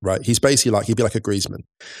Griezmann, right? He'd be like a Griezmann.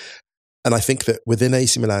 And I think that within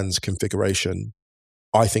AC Milan's configuration,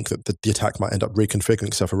 I think that the attack might end up reconfiguring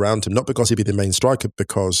itself around him, not because he'd be the main striker,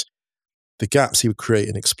 because the gaps he would create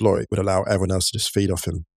and exploit would allow everyone else to just feed off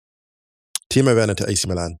him. Timo Werner to AC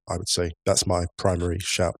Milan, I would say. That's my primary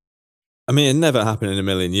shout. I mean, it never happened in a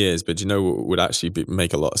million years, but you know what would actually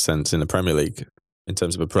make a lot of sense in the Premier League, in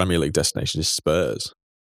terms of a Premier League destination, is Spurs,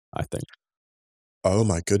 I think. Oh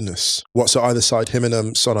my goodness. What's on either side? Him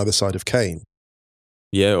and Son either side of Kane?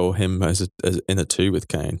 Yeah, or him as in a two with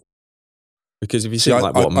Kane. Because if you see because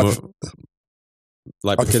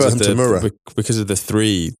of the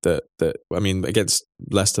three that I mean, against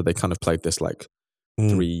Leicester they kind of played this like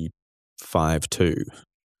 3-5-2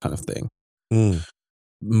 kind of thing.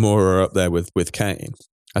 More up there with Kane.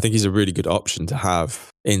 I think he's a really good option to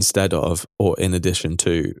have instead of or in addition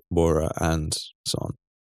to Moura and Son.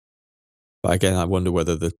 But again, I wonder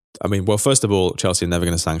whether first of all, Chelsea are never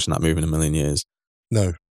going to sanction that move in a million years.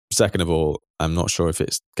 No. Second of all, I'm not sure if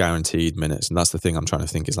it's guaranteed minutes, and that's the thing I'm trying to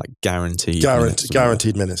think is like guaranteed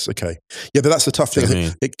minutes. Okay, yeah, but that's the tough thing. I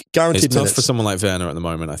mean, guaranteed it's minutes tough for someone like Werner at the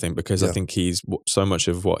moment, I think, because I think he's so much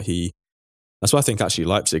of what he. That's why I think actually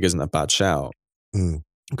Leipzig isn't a bad shout.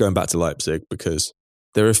 Going back to Leipzig, because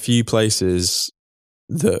there are a few places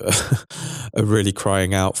that are really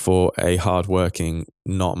crying out for a hard-working,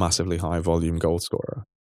 not massively high-volume goal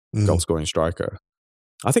scoring striker.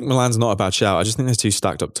 I think Milan's not a bad shout. I just think they're too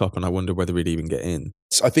stacked up top, and I wonder whether he'd even get in.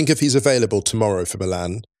 I think if he's available tomorrow for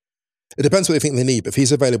Milan, it depends what they think they need, but if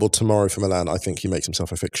he's available tomorrow for Milan, I think he makes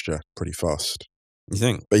himself a fixture pretty fast. You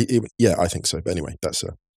think? But yeah, I think so. But anyway, that's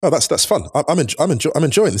fun. I'm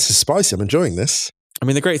enjoying this. Is spicy. I'm enjoying this. I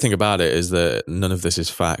mean, the great thing about it is that none of this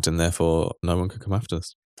is fact, and therefore no one could come after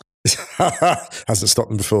us. Hasn't stopped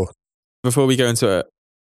them before. Before we go into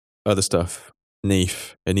other stuff,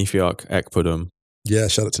 Neef Ekpudum. Yeah,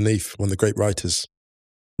 shout out to Neef, one of the great writers.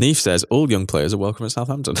 Neef says all young players are welcome at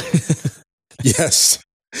Southampton. Yes.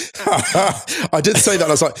 I did say that.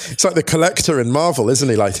 I was like, it's like the collector in Marvel, isn't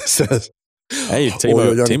he? Like, says, hey,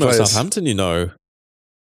 Timo at Southampton, you know.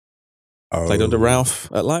 Played under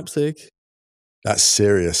Ralph at Leipzig. That's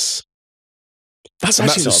serious. That's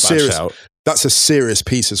actually not a bad shout. That's a serious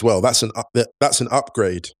piece as well. That's an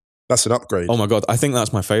upgrade. That's an upgrade. Oh my God. I think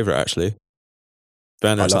that's my favourite, actually.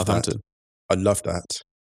 Werner at Southampton. I love that.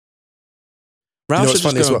 Ralph should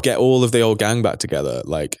just go and get all of the old gang back together,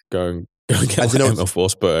 like go and get Emil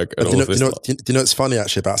Forsberg and all of this. Do you know what's funny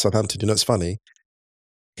actually about Southampton? Do you know what's funny?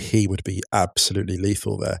 He would be absolutely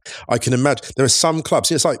lethal there. I can imagine there are some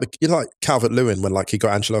clubs. It's like Calvert-Lewin when like he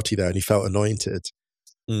got Ancelotti there and he felt anointed.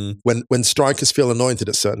 When strikers feel anointed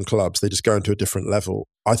at certain clubs, they just go into a different level.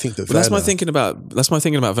 I think that. That's my thinking about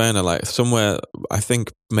Werner. Like somewhere, I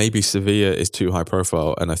think maybe Sevilla is too high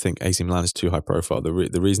profile, and I think AC Milan is too high profile. The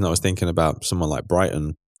reason I was thinking about someone like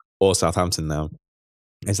Brighton or Southampton now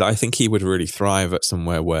is that I think he would really thrive at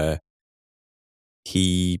somewhere where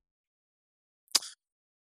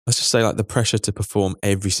let's just say like the pressure to perform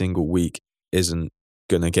every single week isn't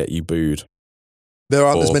going to get you booed. There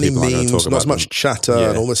aren't Or as many people aren't gonna memes, talk not as about much them. chatter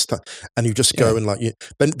and all this stuff. And you just go and like,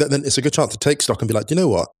 then it's a good chance to take stock and be like, do you know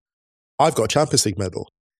what? I've got a Champions League medal.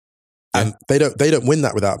 And they don't win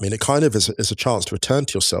that without me. And it kind of is a chance to return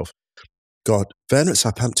to yourself. God, Werner at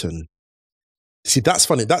Southampton. See, that's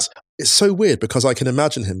funny. It's so weird because I can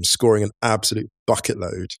imagine him scoring an absolute bucket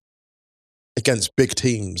load against big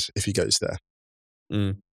teams if he goes there.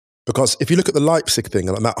 Mm. Because if you look at the Leipzig thing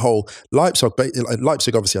and that whole Leipzig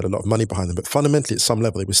obviously had a lot of money behind them, but fundamentally at some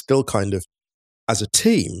level they were still kind of, as a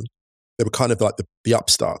team, they were kind of like the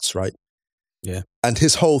upstarts, right? Yeah. And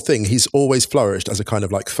his whole thing, he's always flourished as a kind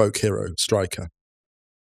of like folk hero striker.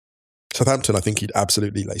 Southampton, I think he'd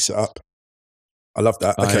absolutely lace it up. I love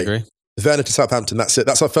that. I agree. Werner to Southampton, that's it.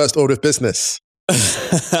 That's our first order of business.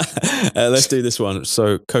 Let's do this one.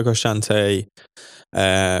 So Coco Shante,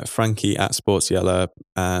 Frankie at Sports Yellow,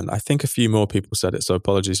 and I think a few more people said it, so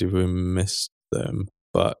apologies if we missed them,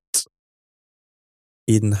 but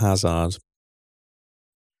Eden Hazard.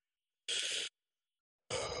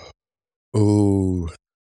 Oh,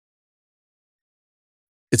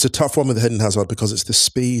 it's a tough one with Eden Hazard because it's the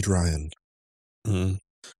speed, Ryan. Mm.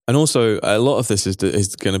 And also, a lot of this is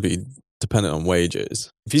going to be dependent on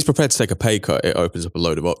wages. If he's prepared to take a pay cut, it opens up a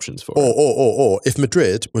load of options for him. Or if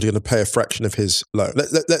Madrid were going to pay a fraction of his loan,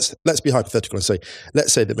 let's be hypothetical and say,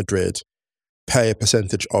 let's say that Madrid pay a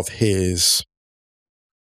percentage of his.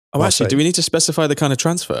 Oh, actually, do we need to specify the kind of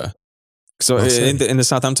transfer? So in the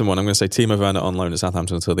Southampton one, I'm going to say Timo Werner on loan at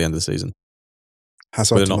Southampton until the end of the season.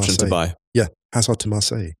 Hazard with an option to buy. Yeah, Hazard to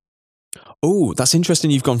Marseille. Oh, that's interesting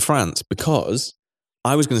you've gone France, because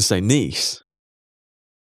I was going to say Nice.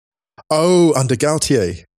 Oh, under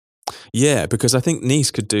Galtier. Yeah, because I think Nice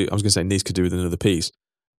could do with another piece.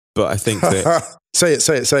 But I think that... Say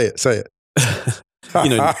it. You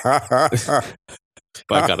know, I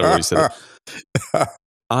kind of already said it.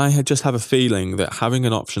 I just have a feeling that having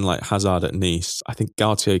an option like Hazard at Nice, I think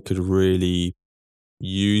Galtier could really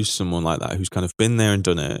use someone like that who's kind of been there and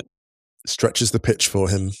done it. Stretches the pitch for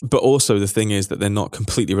him. But also the thing is that they're not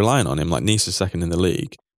completely reliant on him. Like Nice is second in the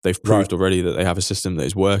league. They've proved already that they have a system that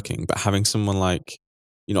is working. But having someone like,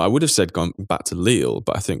 you know, I would have said gone back to Lille,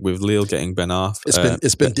 but I think with Lille getting Ben Arfa,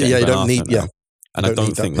 you don't need, and I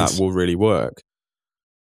don't think that will really work.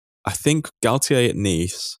 I think Galtier at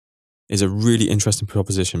Nice is a really interesting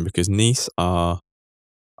proposition because Nice I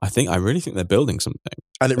really think they're building something,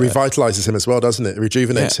 and it revitalizes him as well, doesn't it? It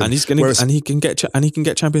rejuvenates him, and he's going to, and he can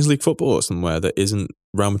get Champions League football somewhere that isn't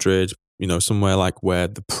Real Madrid. You know, somewhere like where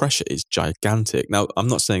the pressure is gigantic. Now, I'm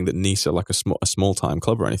not saying that Nice are like a small time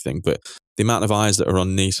club or anything, but the amount of eyes that are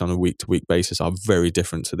on Nice on a week to week basis are very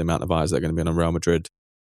different to the amount of eyes that are going to be on Real Madrid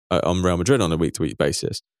on a week to week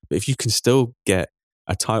basis. But if you can still get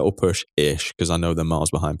a title push ish, because I know they're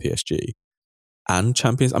miles behind PSG. And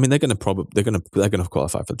Champions, I mean, they're going to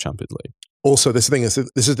qualify for the Champions League. Also, this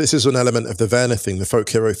is an element of the Werner thing, the folk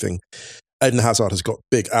hero thing. Eden Hazard has got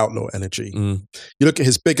big outlaw energy. You look at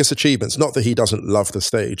his biggest achievements, not that he doesn't love the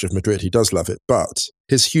stage of Madrid, he does love it, but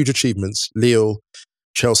his huge achievements, Lille,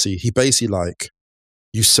 Chelsea, he basically like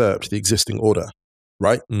usurped the existing order,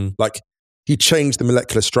 right? Like he changed the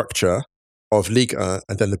molecular structure of Ligue 1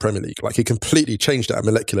 and then the Premier League. Like he completely changed it at a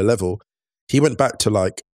molecular level. He went back to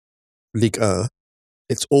like Ligue 1.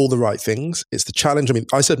 It's all the right things. It's the challenge. I mean,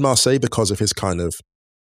 I said Marseille because of his kind of,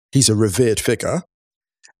 he's a revered figure.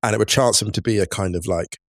 And it would chance him to be a kind of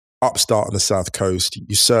like upstart on the South Coast,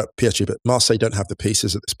 usurp PSG, but Marseille don't have the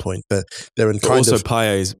pieces at this point. They're in kind of...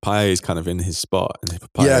 Payet is kind of in his spot.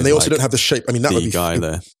 And they also don't have the shape. I mean, that would be... guy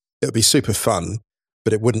there. It would be super fun,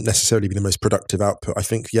 but it wouldn't necessarily be the most productive output. I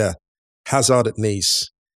think, Hazard at Nice,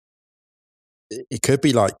 it could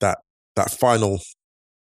be like that final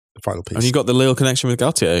piece. And you got the Lille connection with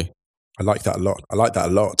Galtier. I like that a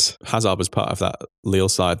lot. Hazard was part of that Lille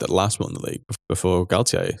side that last won the league before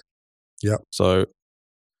Galtier. Yeah. So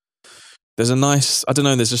there's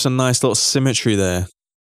just a nice little symmetry there.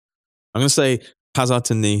 I'm going to say Hazard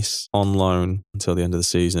to Nice on loan until the end of the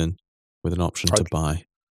season with an option to buy.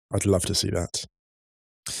 I'd love to see that.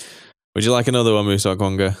 Would you like another one, Musa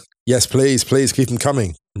Okwonga? Yes, please keep them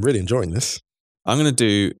coming. I'm really enjoying this. I'm going to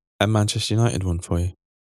do a Manchester United one for you.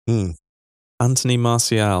 Anthony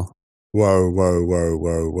Martial. Whoa.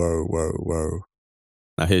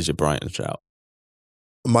 Now here's your Brighton shout.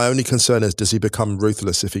 My only concern is, does he become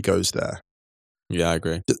ruthless if he goes there? Yeah, I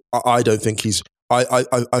agree. I don't think he's...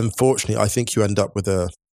 unfortunately, I think you end up with a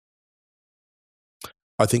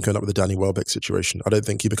Danny Welbeck situation. I don't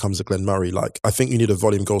think he becomes a Glenn Murray. Like, I think you need a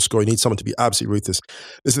volume goal scorer. You need someone to be absolutely ruthless.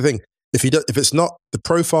 This is the thing. If it's not the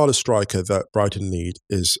profile of striker that Brighton need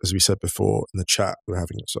is, as we said before in the chat, we're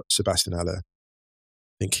having Sebastian Haller.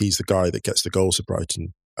 think he's the guy that gets the goals for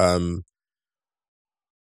Brighton.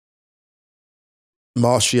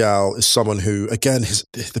 Martial is someone who, again,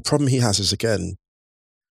 the problem he has is, again,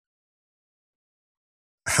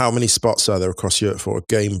 how many spots are there across Europe for a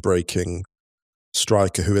game-breaking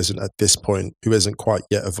striker who isn't at this point, who isn't quite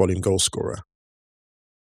yet a volume goal scorer?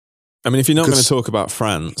 I mean, if you're not going to talk about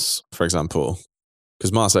France, for example,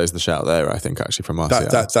 because Marseille is the shout there, I think, actually, from Marseille.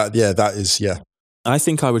 That is. I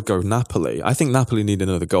think I would go Napoli. I think Napoli need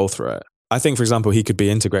another goal threat. I think, for example, he could be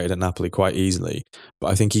integrated at Napoli quite easily, but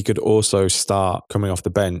I think he could also start coming off the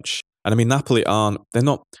bench. And I mean, Napoli they're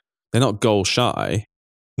not goal shy,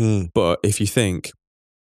 but if you think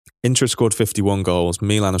Inter scored 51 goals,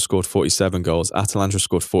 Milan have scored 47 goals, Atalanta have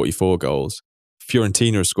scored 44 goals,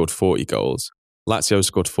 Fiorentina have scored 40 goals, Lazio have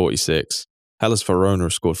scored 46, Hellas Verona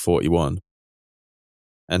have scored 41,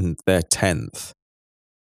 and they're 10th.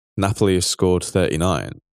 Napoli have scored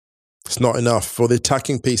 39. It's not enough. For the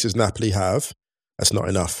attacking pieces Napoli have, that's not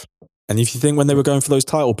enough. And if you think when they were going for those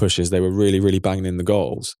title pushes, they were really, really banging in the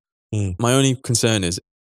goals. My only concern is,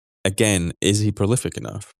 again, is he prolific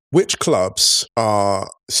enough? Which clubs are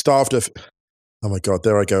starved of... Oh my God,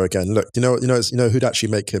 there I go again. Look, you know who'd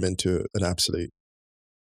actually make him into an absolute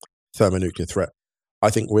thermonuclear threat? I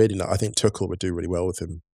think Tuchel would do really well with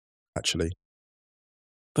him, actually.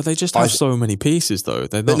 But they just have so many pieces, though.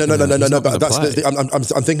 They're not. No. But that's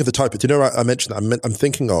I'm thinking of the type. Do you know? I mentioned that. I'm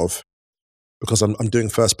thinking of, because I'm doing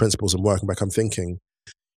first principles and working back. I'm thinking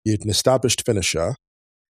you'd an established finisher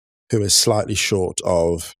who is slightly short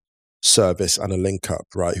of service and a link up,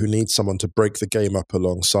 right? Who needs someone to break the game up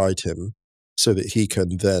alongside him so that he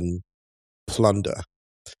can then plunder.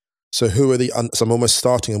 So who are so I'm almost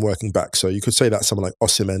starting and working back. So you could say that's someone like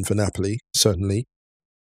Osimhen for Napoli, certainly.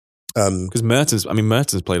 Because Mertens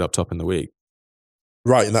played up top in the week.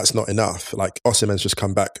 Right, and that's not enough. Like, Osimhen's just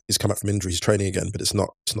come back. He's come back from injury. He's training again, but it's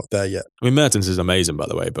not there yet. I mean, Mertens is amazing, by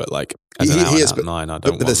the way, but like, as an out-and-out nine, I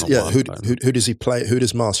don't want one. Who does he play? Who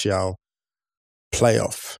does Martial play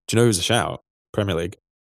off? Do you know who's a shout? Premier League.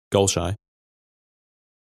 Goal shy.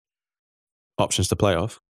 Options to play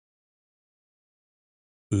off.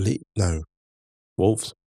 No.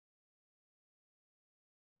 Wolves.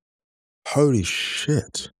 Holy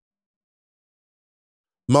shit.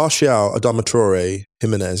 Martial, Adama Traore,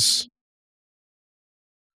 Jimenez.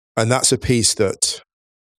 And that's a piece that...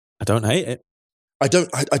 I don't hate it. I don't,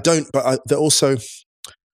 but they're also...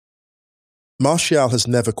 Martial has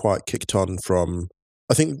never quite kicked on from...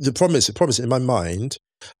 I think the problem is in my mind,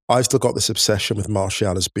 I've still got this obsession with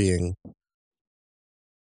Martial as being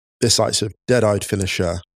this like sort of dead-eyed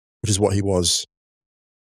finisher, which is what he was.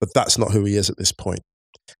 But that's not who he is at this point.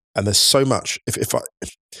 And there's so much...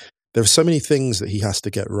 There are so many things that he has to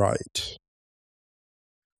get right.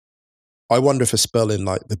 I wonder if a spell in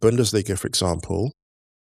like the Bundesliga, for example,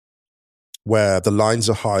 where the lines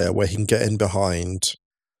are higher, where he can get in behind,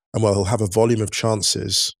 and where he'll have a volume of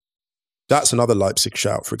chances. That's another Leipzig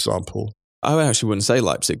shout, for example. I actually wouldn't say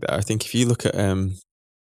Leipzig there. I think if you look at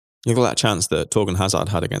that chance that Torgan Hazard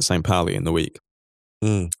had against St. Pauli in the week,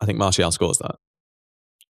 I think Martial scores that.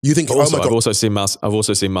 You think? Also, I've also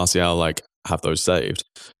seen Martial like have those saved.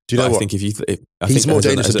 Do you know what? I think he's more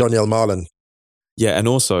dangerous than Daniel Marlin. Yeah, and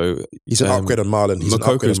also he's an upgrade on Marlin.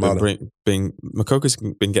 Mokoko's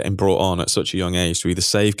been getting brought on at such a young age to either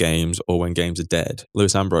save games or when games are dead.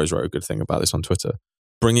 Lewis Ambrose wrote a good thing about this on Twitter.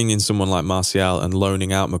 Bringing in someone like Martial and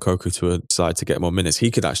loaning out Moukoko to a side to get more minutes, he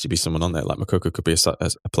could actually be someone on there. Like Moukoko could be a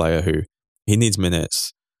player who he needs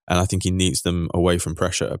minutes, and I think he needs them away from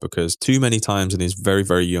pressure, because too many times in his very,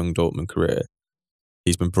 very young Dortmund career,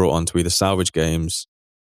 he's been brought on to either salvage games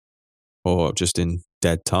or just in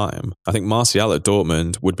dead time. I think Martial at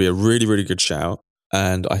Dortmund would be a really, really good shout.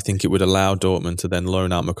 And I think it would allow Dortmund to then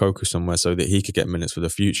loan out Moukoko somewhere so that he could get minutes for the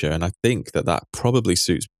future. And I think that probably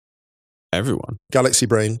suits everyone. Galaxy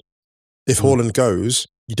brain. If Haaland goes,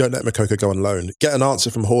 you don't let Moukoko go on loan. Get an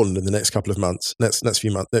answer from Haaland in the next couple of months, next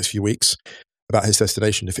few weeks about his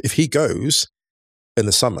destination. If he goes in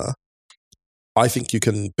the summer, I think you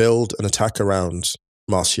can build an attack around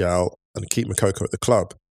Martial and keep Moukoko at the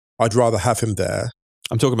club. I'd rather have him there.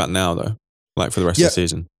 I'm talking about now, though, like for the rest of the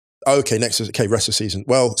season. Okay, rest of the season.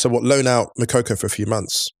 Well, so loan out Moukoko for a few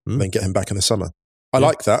months and then get him back in the summer. I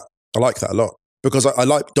like that. I like that a lot, because I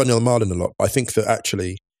like Daniel Marlin a lot. I think that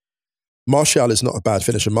actually Martial is not a bad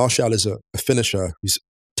finisher. Martial is a finisher who's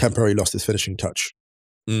temporarily lost his finishing touch.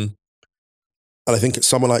 And I think at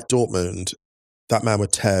someone like Dortmund, that man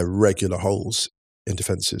would tear regular holes in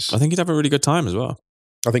defences. I think he'd have a really good time as well.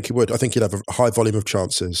 I think he would. I think he'd have a high volume of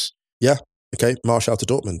chances. Yeah. Okay. Martial to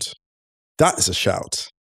Dortmund. That is a shout.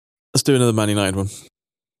 Let's do another Man United one.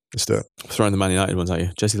 Let's do it. Throwing the Man United ones at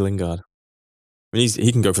you. Jesse Lingard. I mean,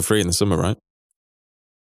 he can go for free in the summer, right?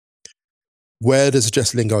 Where does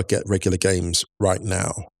Jesse Lingard get regular games right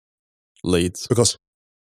now? Leeds. Because,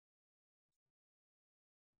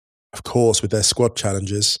 of course, with their squad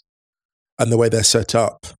challenges and the way they're set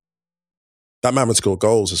up, that man would score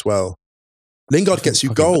goals as well. Lingard gets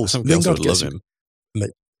you goals. Lingard would love him.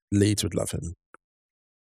 Leeds would love him.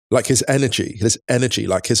 Like his energy,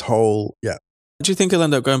 like his whole, yeah. Do you think he'll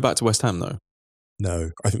end up going back to West Ham, though?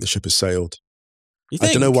 No, I think the ship has sailed. You think?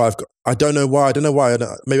 I don't know why.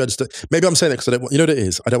 Maybe I'm saying it because I don't want, you know what it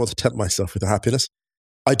is? I don't want to tempt myself with the happiness.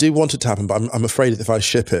 I do want it to happen, but I'm afraid that if I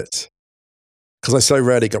ship it, because I so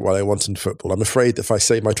rarely get what I want in football, I'm afraid that if I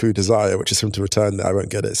say my true desire, which is him to return there, I won't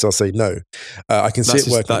get it. So I'll say no. I can see it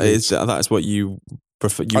working. That is what you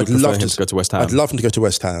prefer. You would prefer him to go to West Ham. I'd love him to go to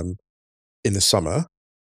West Ham in the summer.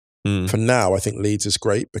 For now, I think Leeds is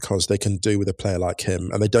great because they can do with a player like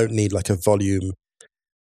him, and they don't need like a volume.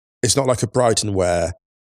 It's not like a Brighton where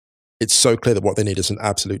it's so clear that what they need is an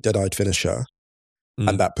absolute dead-eyed finisher,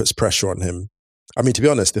 and that puts pressure on him. I mean, to be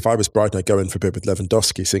honest, if I was Brighton, I'd go in for a bit with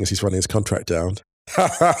Lewandowski, seeing as he's running his contract down.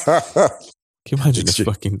 Can you imagine if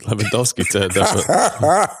fucking Lewandowski turned up?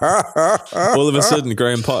 All of a sudden,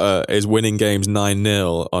 Graham Potter is winning games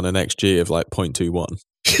 9-0 on an XG of like 0.21.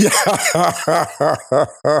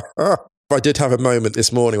 I did have a moment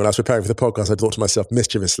this morning when I was preparing for the podcast. I thought to myself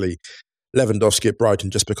mischievously, Lewandowski at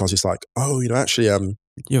Brighton, just because it's like, actually,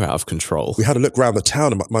 you're out of control. We had a look around the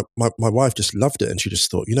town, and my wife just loved it, and she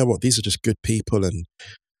just thought, you know what, these are just good people, and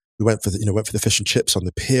we went for the fish and chips on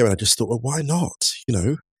the pier, and I just thought, well, why not?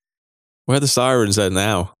 Where are the sirens then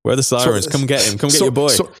now? Where are the sirens? Come get him. Come get your boy.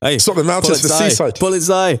 Hey, stop the mountains to the seaside.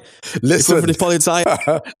 Polizei. Listen.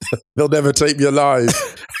 They'll never take me alive.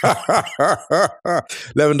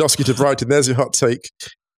 Lewandowski to Brighton. There's your hot take.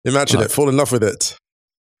 Imagine it. Fall in love with it.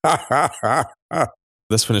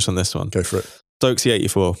 Let's finish on this one. Go for it. Stokesy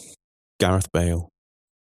 84. Gareth Bale.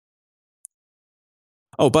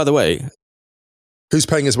 Oh, by the way. Who's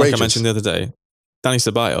paying his wages? Like I mentioned the other day. Dani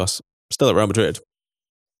Ceballos. Still at Real Madrid.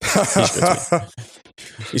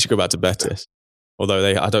 He should go back to Betis. Although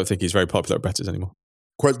I don't think he's very popular at Betis anymore.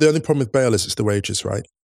 The only problem with Bale is it's the wages, right?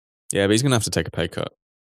 Yeah, but he's going to have to take a pay cut.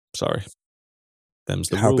 Sorry. Them's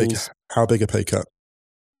the rules. How big a pay cut?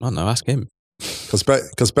 I don't know, ask him. Because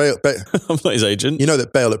Bale I'm not his agent. You know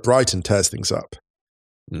that Bale at Brighton tears things up.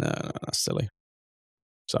 No, that's silly.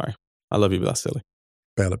 Sorry. I love you, but that's silly.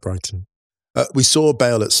 Bale at Brighton. We saw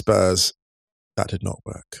Bale at Spurs. That did not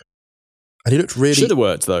work. And he looked really... Should have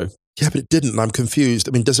worked, though. Yeah, but it didn't. I'm confused.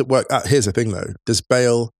 I mean, does it work? Here's the thing, though. Does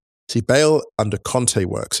Bale... See, Bale under Conte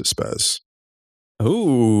works at Spurs.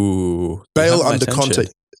 Ooh. Bale under Conte.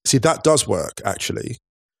 See, that does work, actually.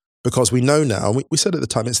 Because we know now, we said at the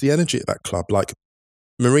time, it's the energy at that club. Like,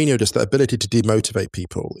 Mourinho, just the ability to demotivate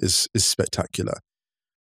people is spectacular.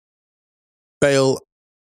 Bale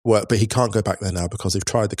worked, but he can't go back there now because they've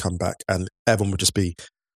tried to come back, and everyone would just be...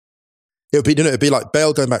 It'd be like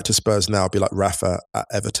Bale going back to Spurs now. It'd be like Rafa at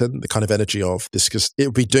Everton. The kind of energy of this, because it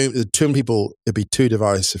would be people. It'd be too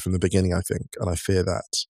divisive from the beginning, I think, and I fear that.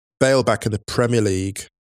 Bale back in the Premier League.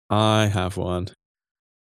 I have one.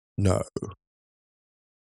 No.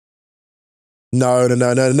 Don't.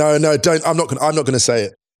 I'm not going to say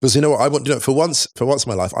it because you know what I want. For once in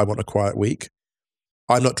my life, I want a quiet week.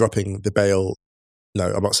 I'm not dropping the Bale. No,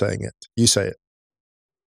 I'm not saying it. You say it.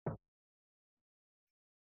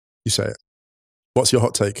 You say it. What's your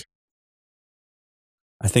hot take?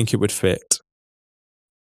 I think it would fit.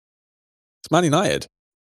 It's Man United.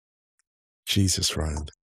 Jesus, Ryan.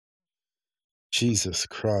 Jesus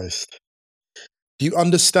Christ. Do you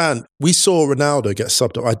understand? We saw Ronaldo get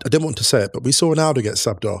subbed off. I didn't want to say it, but we saw Ronaldo get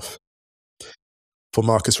subbed off for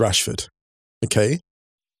Marcus Rashford. Okay?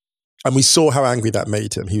 And we saw how angry that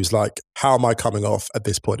made him. He was like, how am I coming off at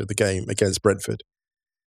this point of the game against Brentford?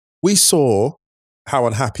 We saw how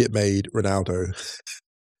unhappy it made Ronaldo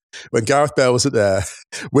when Gareth Bale wasn't there,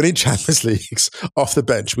 winning Champions Leagues off the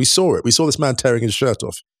bench. We saw it. We saw this man tearing his shirt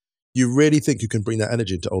off. You really think you can bring that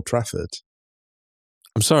energy into Old Trafford?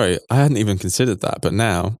 I'm sorry, I hadn't even considered that, but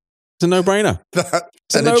now it's a no-brainer.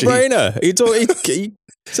 It's a no-brainer. It's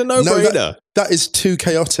a no-brainer. No, that is too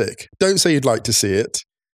chaotic. Don't say you'd like to see it.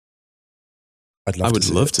 I would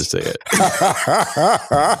love to see it.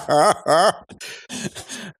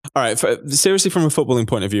 All right. Seriously, from a footballing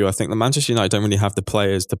point of view, I think the Manchester United don't really have the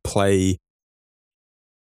players to play.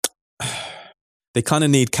 They kind of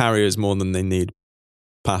need carriers more than they need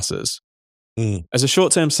passers. As a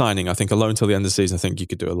short-term signing, I think alone till the end of the season, I think you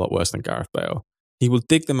could do a lot worse than Gareth Bale. He will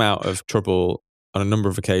dig them out of trouble on a number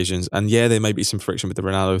of occasions. And yeah, there may be some friction with the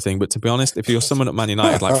Ronaldo thing, but to be honest, if you're someone at Man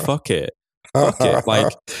United, like, fuck it.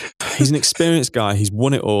 Like, he's an experienced guy. He's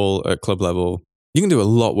won it all at club level. You can do a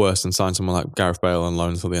lot worse than sign someone like Gareth Bale on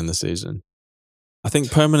loan until the end of the season. I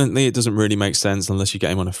think permanently it doesn't really make sense unless you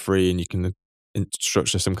get him on a free and you can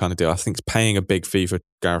structure some kind of deal. I think paying a big fee for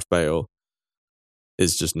Gareth Bale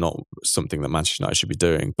is just not something that Manchester United should be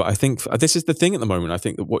doing. But I think this is the thing at the moment. I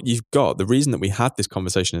think that what you've got, the reason that we had this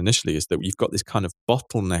conversation initially is that you've got this kind of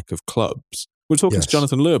bottleneck of clubs. We were talking to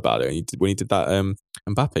Jonathan Lew about it when he did that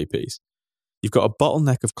Mbappe piece. You've got a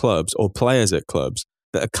bottleneck of clubs or players at clubs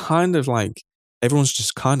that are kind of like, everyone's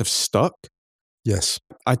just kind of stuck. Yes.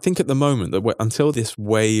 I think at the moment that until this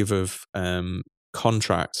wave of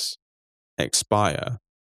contracts expire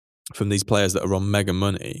from these players that are on mega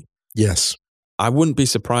money, yes, I wouldn't be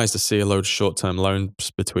surprised to see a load of short-term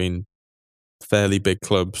loans between fairly big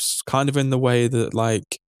clubs, kind of in the way that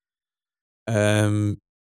like NBA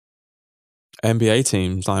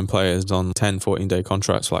teams sign players on 10, 14-day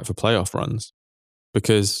contracts like for playoff runs,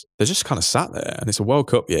 because they're just kind of sat there and it's a World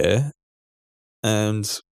Cup year.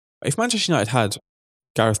 And if Manchester United had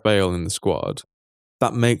Gareth Bale in the squad,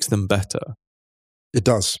 that makes them better. It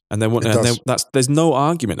does. And there's no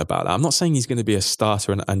argument about that. I'm not saying he's going to be a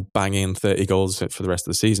starter and bang in 30 goals for the rest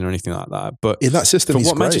of the season or anything like that. But in that system,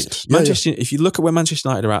 he's great. Manchester, if you look at where Manchester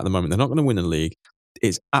United are at the moment, they're not going to win a league.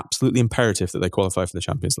 It's absolutely imperative that they qualify for the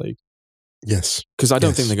Champions League. Yes. Because I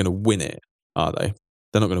don't think they're going to win it, are they?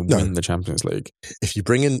 They're not going to win the Champions League. If you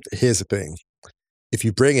bring in, here's the thing. If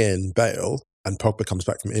you bring in Bale and Pogba comes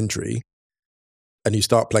back from injury and you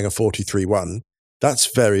start playing a 4-2-3-1,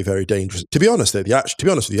 that's very, very dangerous. To be honest with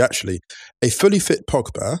you, actually, a fully fit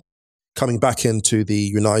Pogba coming back into the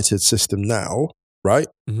United system now, right?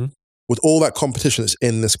 Mm-hmm. With all that competition that's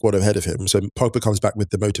in the squad ahead of him, so Pogba comes back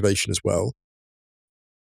with the motivation as well.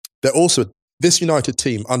 They're also, this United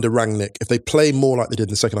team under Rangnick, if they play more like they did in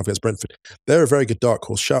the second half against Brentford, they're a very good dark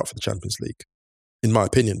horse shout for the Champions League, in my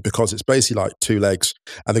opinion, because it's basically like two legs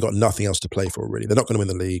and they've got nothing else to play for, really. They're not going to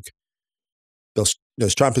win the league.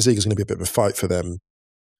 Champions League is going to be a bit of a fight for them.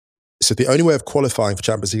 So the only way of qualifying for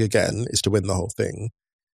Champions League again is to win the whole thing.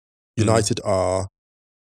 United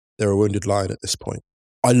they're a wounded lion at this point.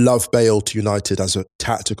 I love Bale to United as a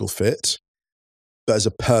tactical fit, but as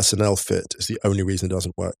a personnel fit is the only reason it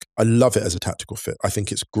doesn't work. I love it as a tactical fit. I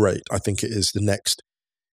think it's great. I think it is the next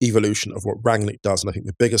evolution of what Rangnick does. And I think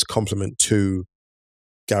the biggest compliment to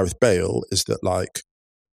Gareth Bale is that, like,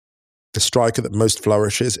 the striker that most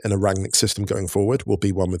flourishes in a Rangnick system going forward will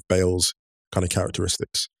be one with Bale's kind of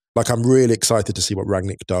characteristics. Like, I'm really excited to see what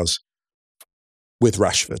Rangnick does with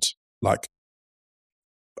Rashford, like,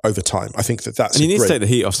 over time. I think that's and you need to take the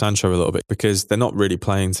heat off Sancho a little bit because they're not really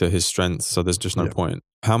playing to his strengths, so there's just no point.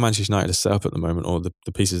 How Manchester United is set up at the moment, or the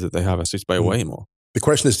pieces that they have, suits Bale way more. The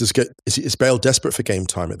question is, is Bale desperate for game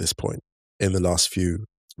time at this point in the last few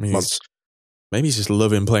months? Maybe he's just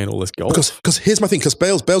loving playing all this golf. Because here's my thing, because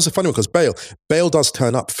Bale's a funny one, because Bale does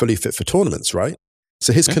turn up fully fit for tournaments, right?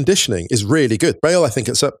 So his conditioning is really good. Bale, I think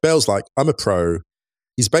Bale's like, I'm a pro.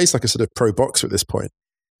 He's based like a sort of pro boxer at this point.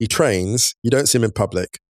 He trains, you don't see him in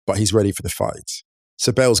public, but he's ready for the fights.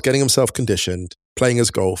 So Bale's getting himself conditioned, playing his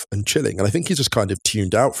golf and chilling. And I think he's just kind of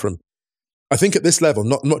tuned out from, I think at this level,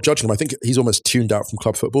 not judging him, I think he's almost tuned out from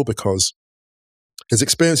club football because his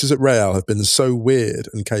experiences at Real have been so weird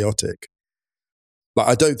and chaotic.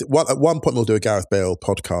 Like, at one point we'll do a Gareth Bale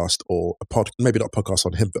podcast or maybe not a podcast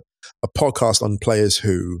on him, but a podcast on players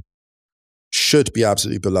who should be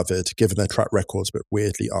absolutely beloved given their track records, but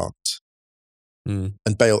weirdly aren't.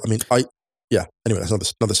 And Bale, I mean, anyway,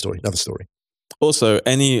 that's another story. Also,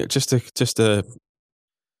 just to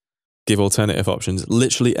give alternative options,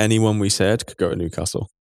 literally anyone we said could go to Newcastle.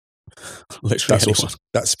 Literally anyone. Awesome.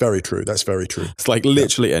 That's very true. It's like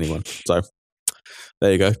literally anyone. So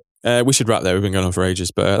there you go. We should wrap there. We've been going on for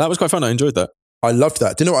ages, but that was quite fun. I enjoyed that. I loved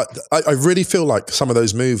that. Do you know what? I really feel like some of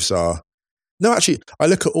those moves are... No, actually, I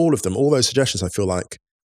look at all of them, all those suggestions, I feel like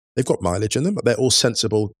they've got mileage in them, but they're all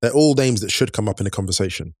sensible. They're all names that should come up in a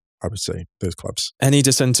conversation, I would say, those clubs. Any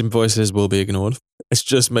dissenting voices will be ignored. It's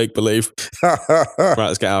just make-believe. Right,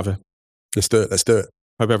 let's get out of here. Let's do it.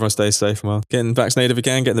 Hope everyone stays safe and well. Getting vaccinated if you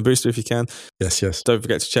can, getting the booster if you can. Yes. Don't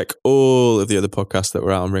forget to check all of the other podcasts that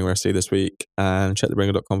were out on Ringer FC this week and check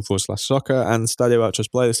theringer.com/soccer and Stadio Outros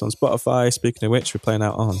playlist on Spotify. Speaking of which, we're playing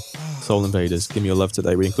out on Soul Invaders. Give me your love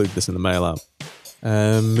today. We included this in the mail out.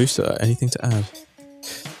 Musa, anything to add?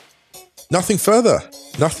 Nothing further.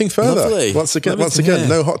 Lovely. Once again,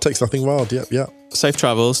 no hot takes, nothing wild. Yep. Safe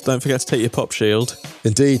travels. Don't forget to take your pop shield.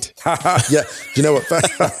 Indeed. Yeah. Do you know what?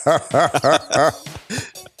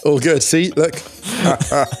 All good. See, look.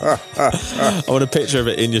 I want a picture of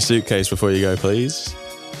it in your suitcase before you go, please.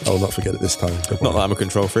 I'll not forget it this time. Not that I'm a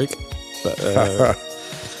control freak. But, all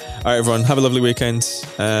right, everyone. Have a lovely weekend.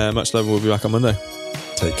 Much love. We'll be back on Monday.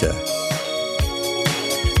 Take care.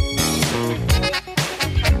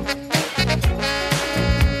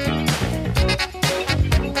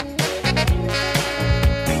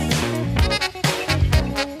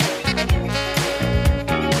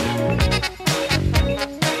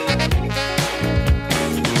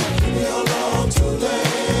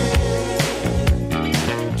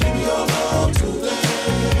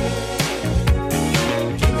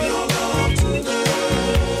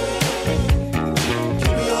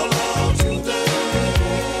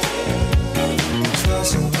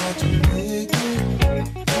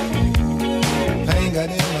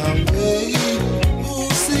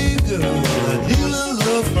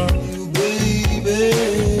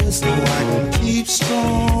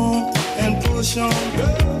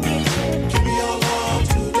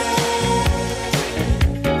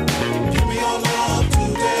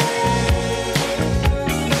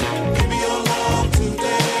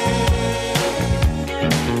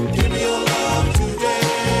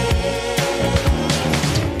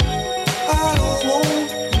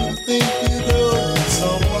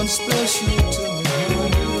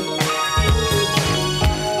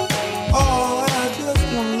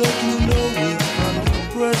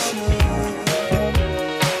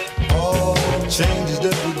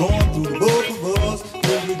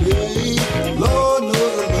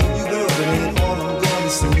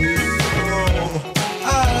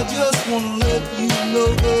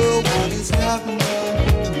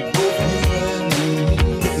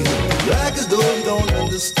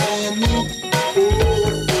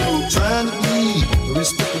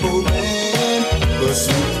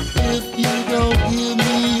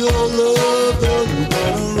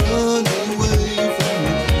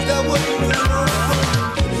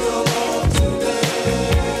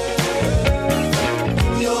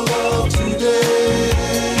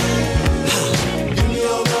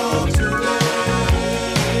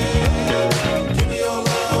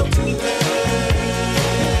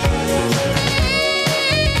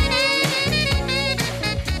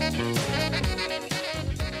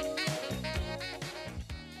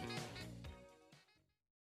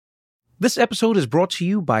 This episode is brought to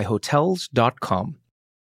you by Hotels.com.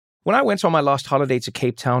 When I went on my last holiday to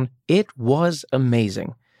Cape Town, it was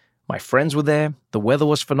amazing. My friends were there, the weather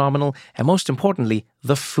was phenomenal, and most importantly,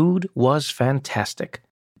 the food was fantastic.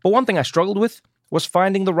 But one thing I struggled with was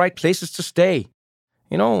finding the right places to stay.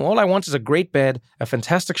 You know, all I want is a great bed, a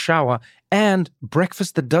fantastic shower, and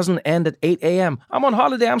breakfast that doesn't end at 8 a.m. I'm on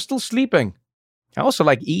holiday, I'm still sleeping. I also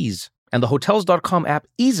like ease, and the Hotels.com app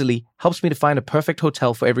easily helps me to find a perfect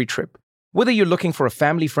hotel for every trip. Whether you're looking for a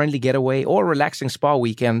family-friendly getaway or a relaxing spa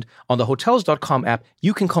weekend, on the Hotels.com app,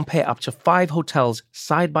 you can compare up to 5 hotels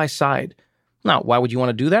side by side. Now, why would you want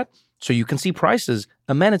to do that? So you can see prices,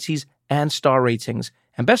 amenities, and star ratings.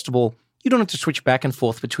 And best of all, you don't have to switch back and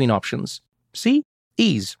forth between options. See?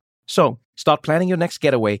 Ease. So, start planning your next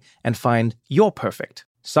getaway and find your perfect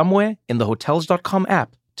somewhere in the Hotels.com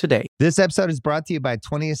app today. This episode is brought to you by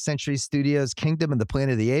 20th Century Studios' Kingdom of the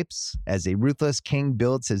Planet of the Apes. As a ruthless king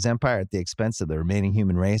builds his empire at the expense of the remaining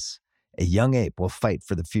human race, a young ape will fight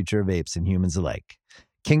for the future of apes and humans alike.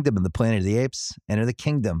 Kingdom of the Planet of the Apes. Enter the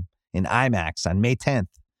kingdom in IMAX on May 10th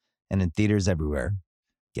and in theaters everywhere.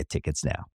 Get tickets now.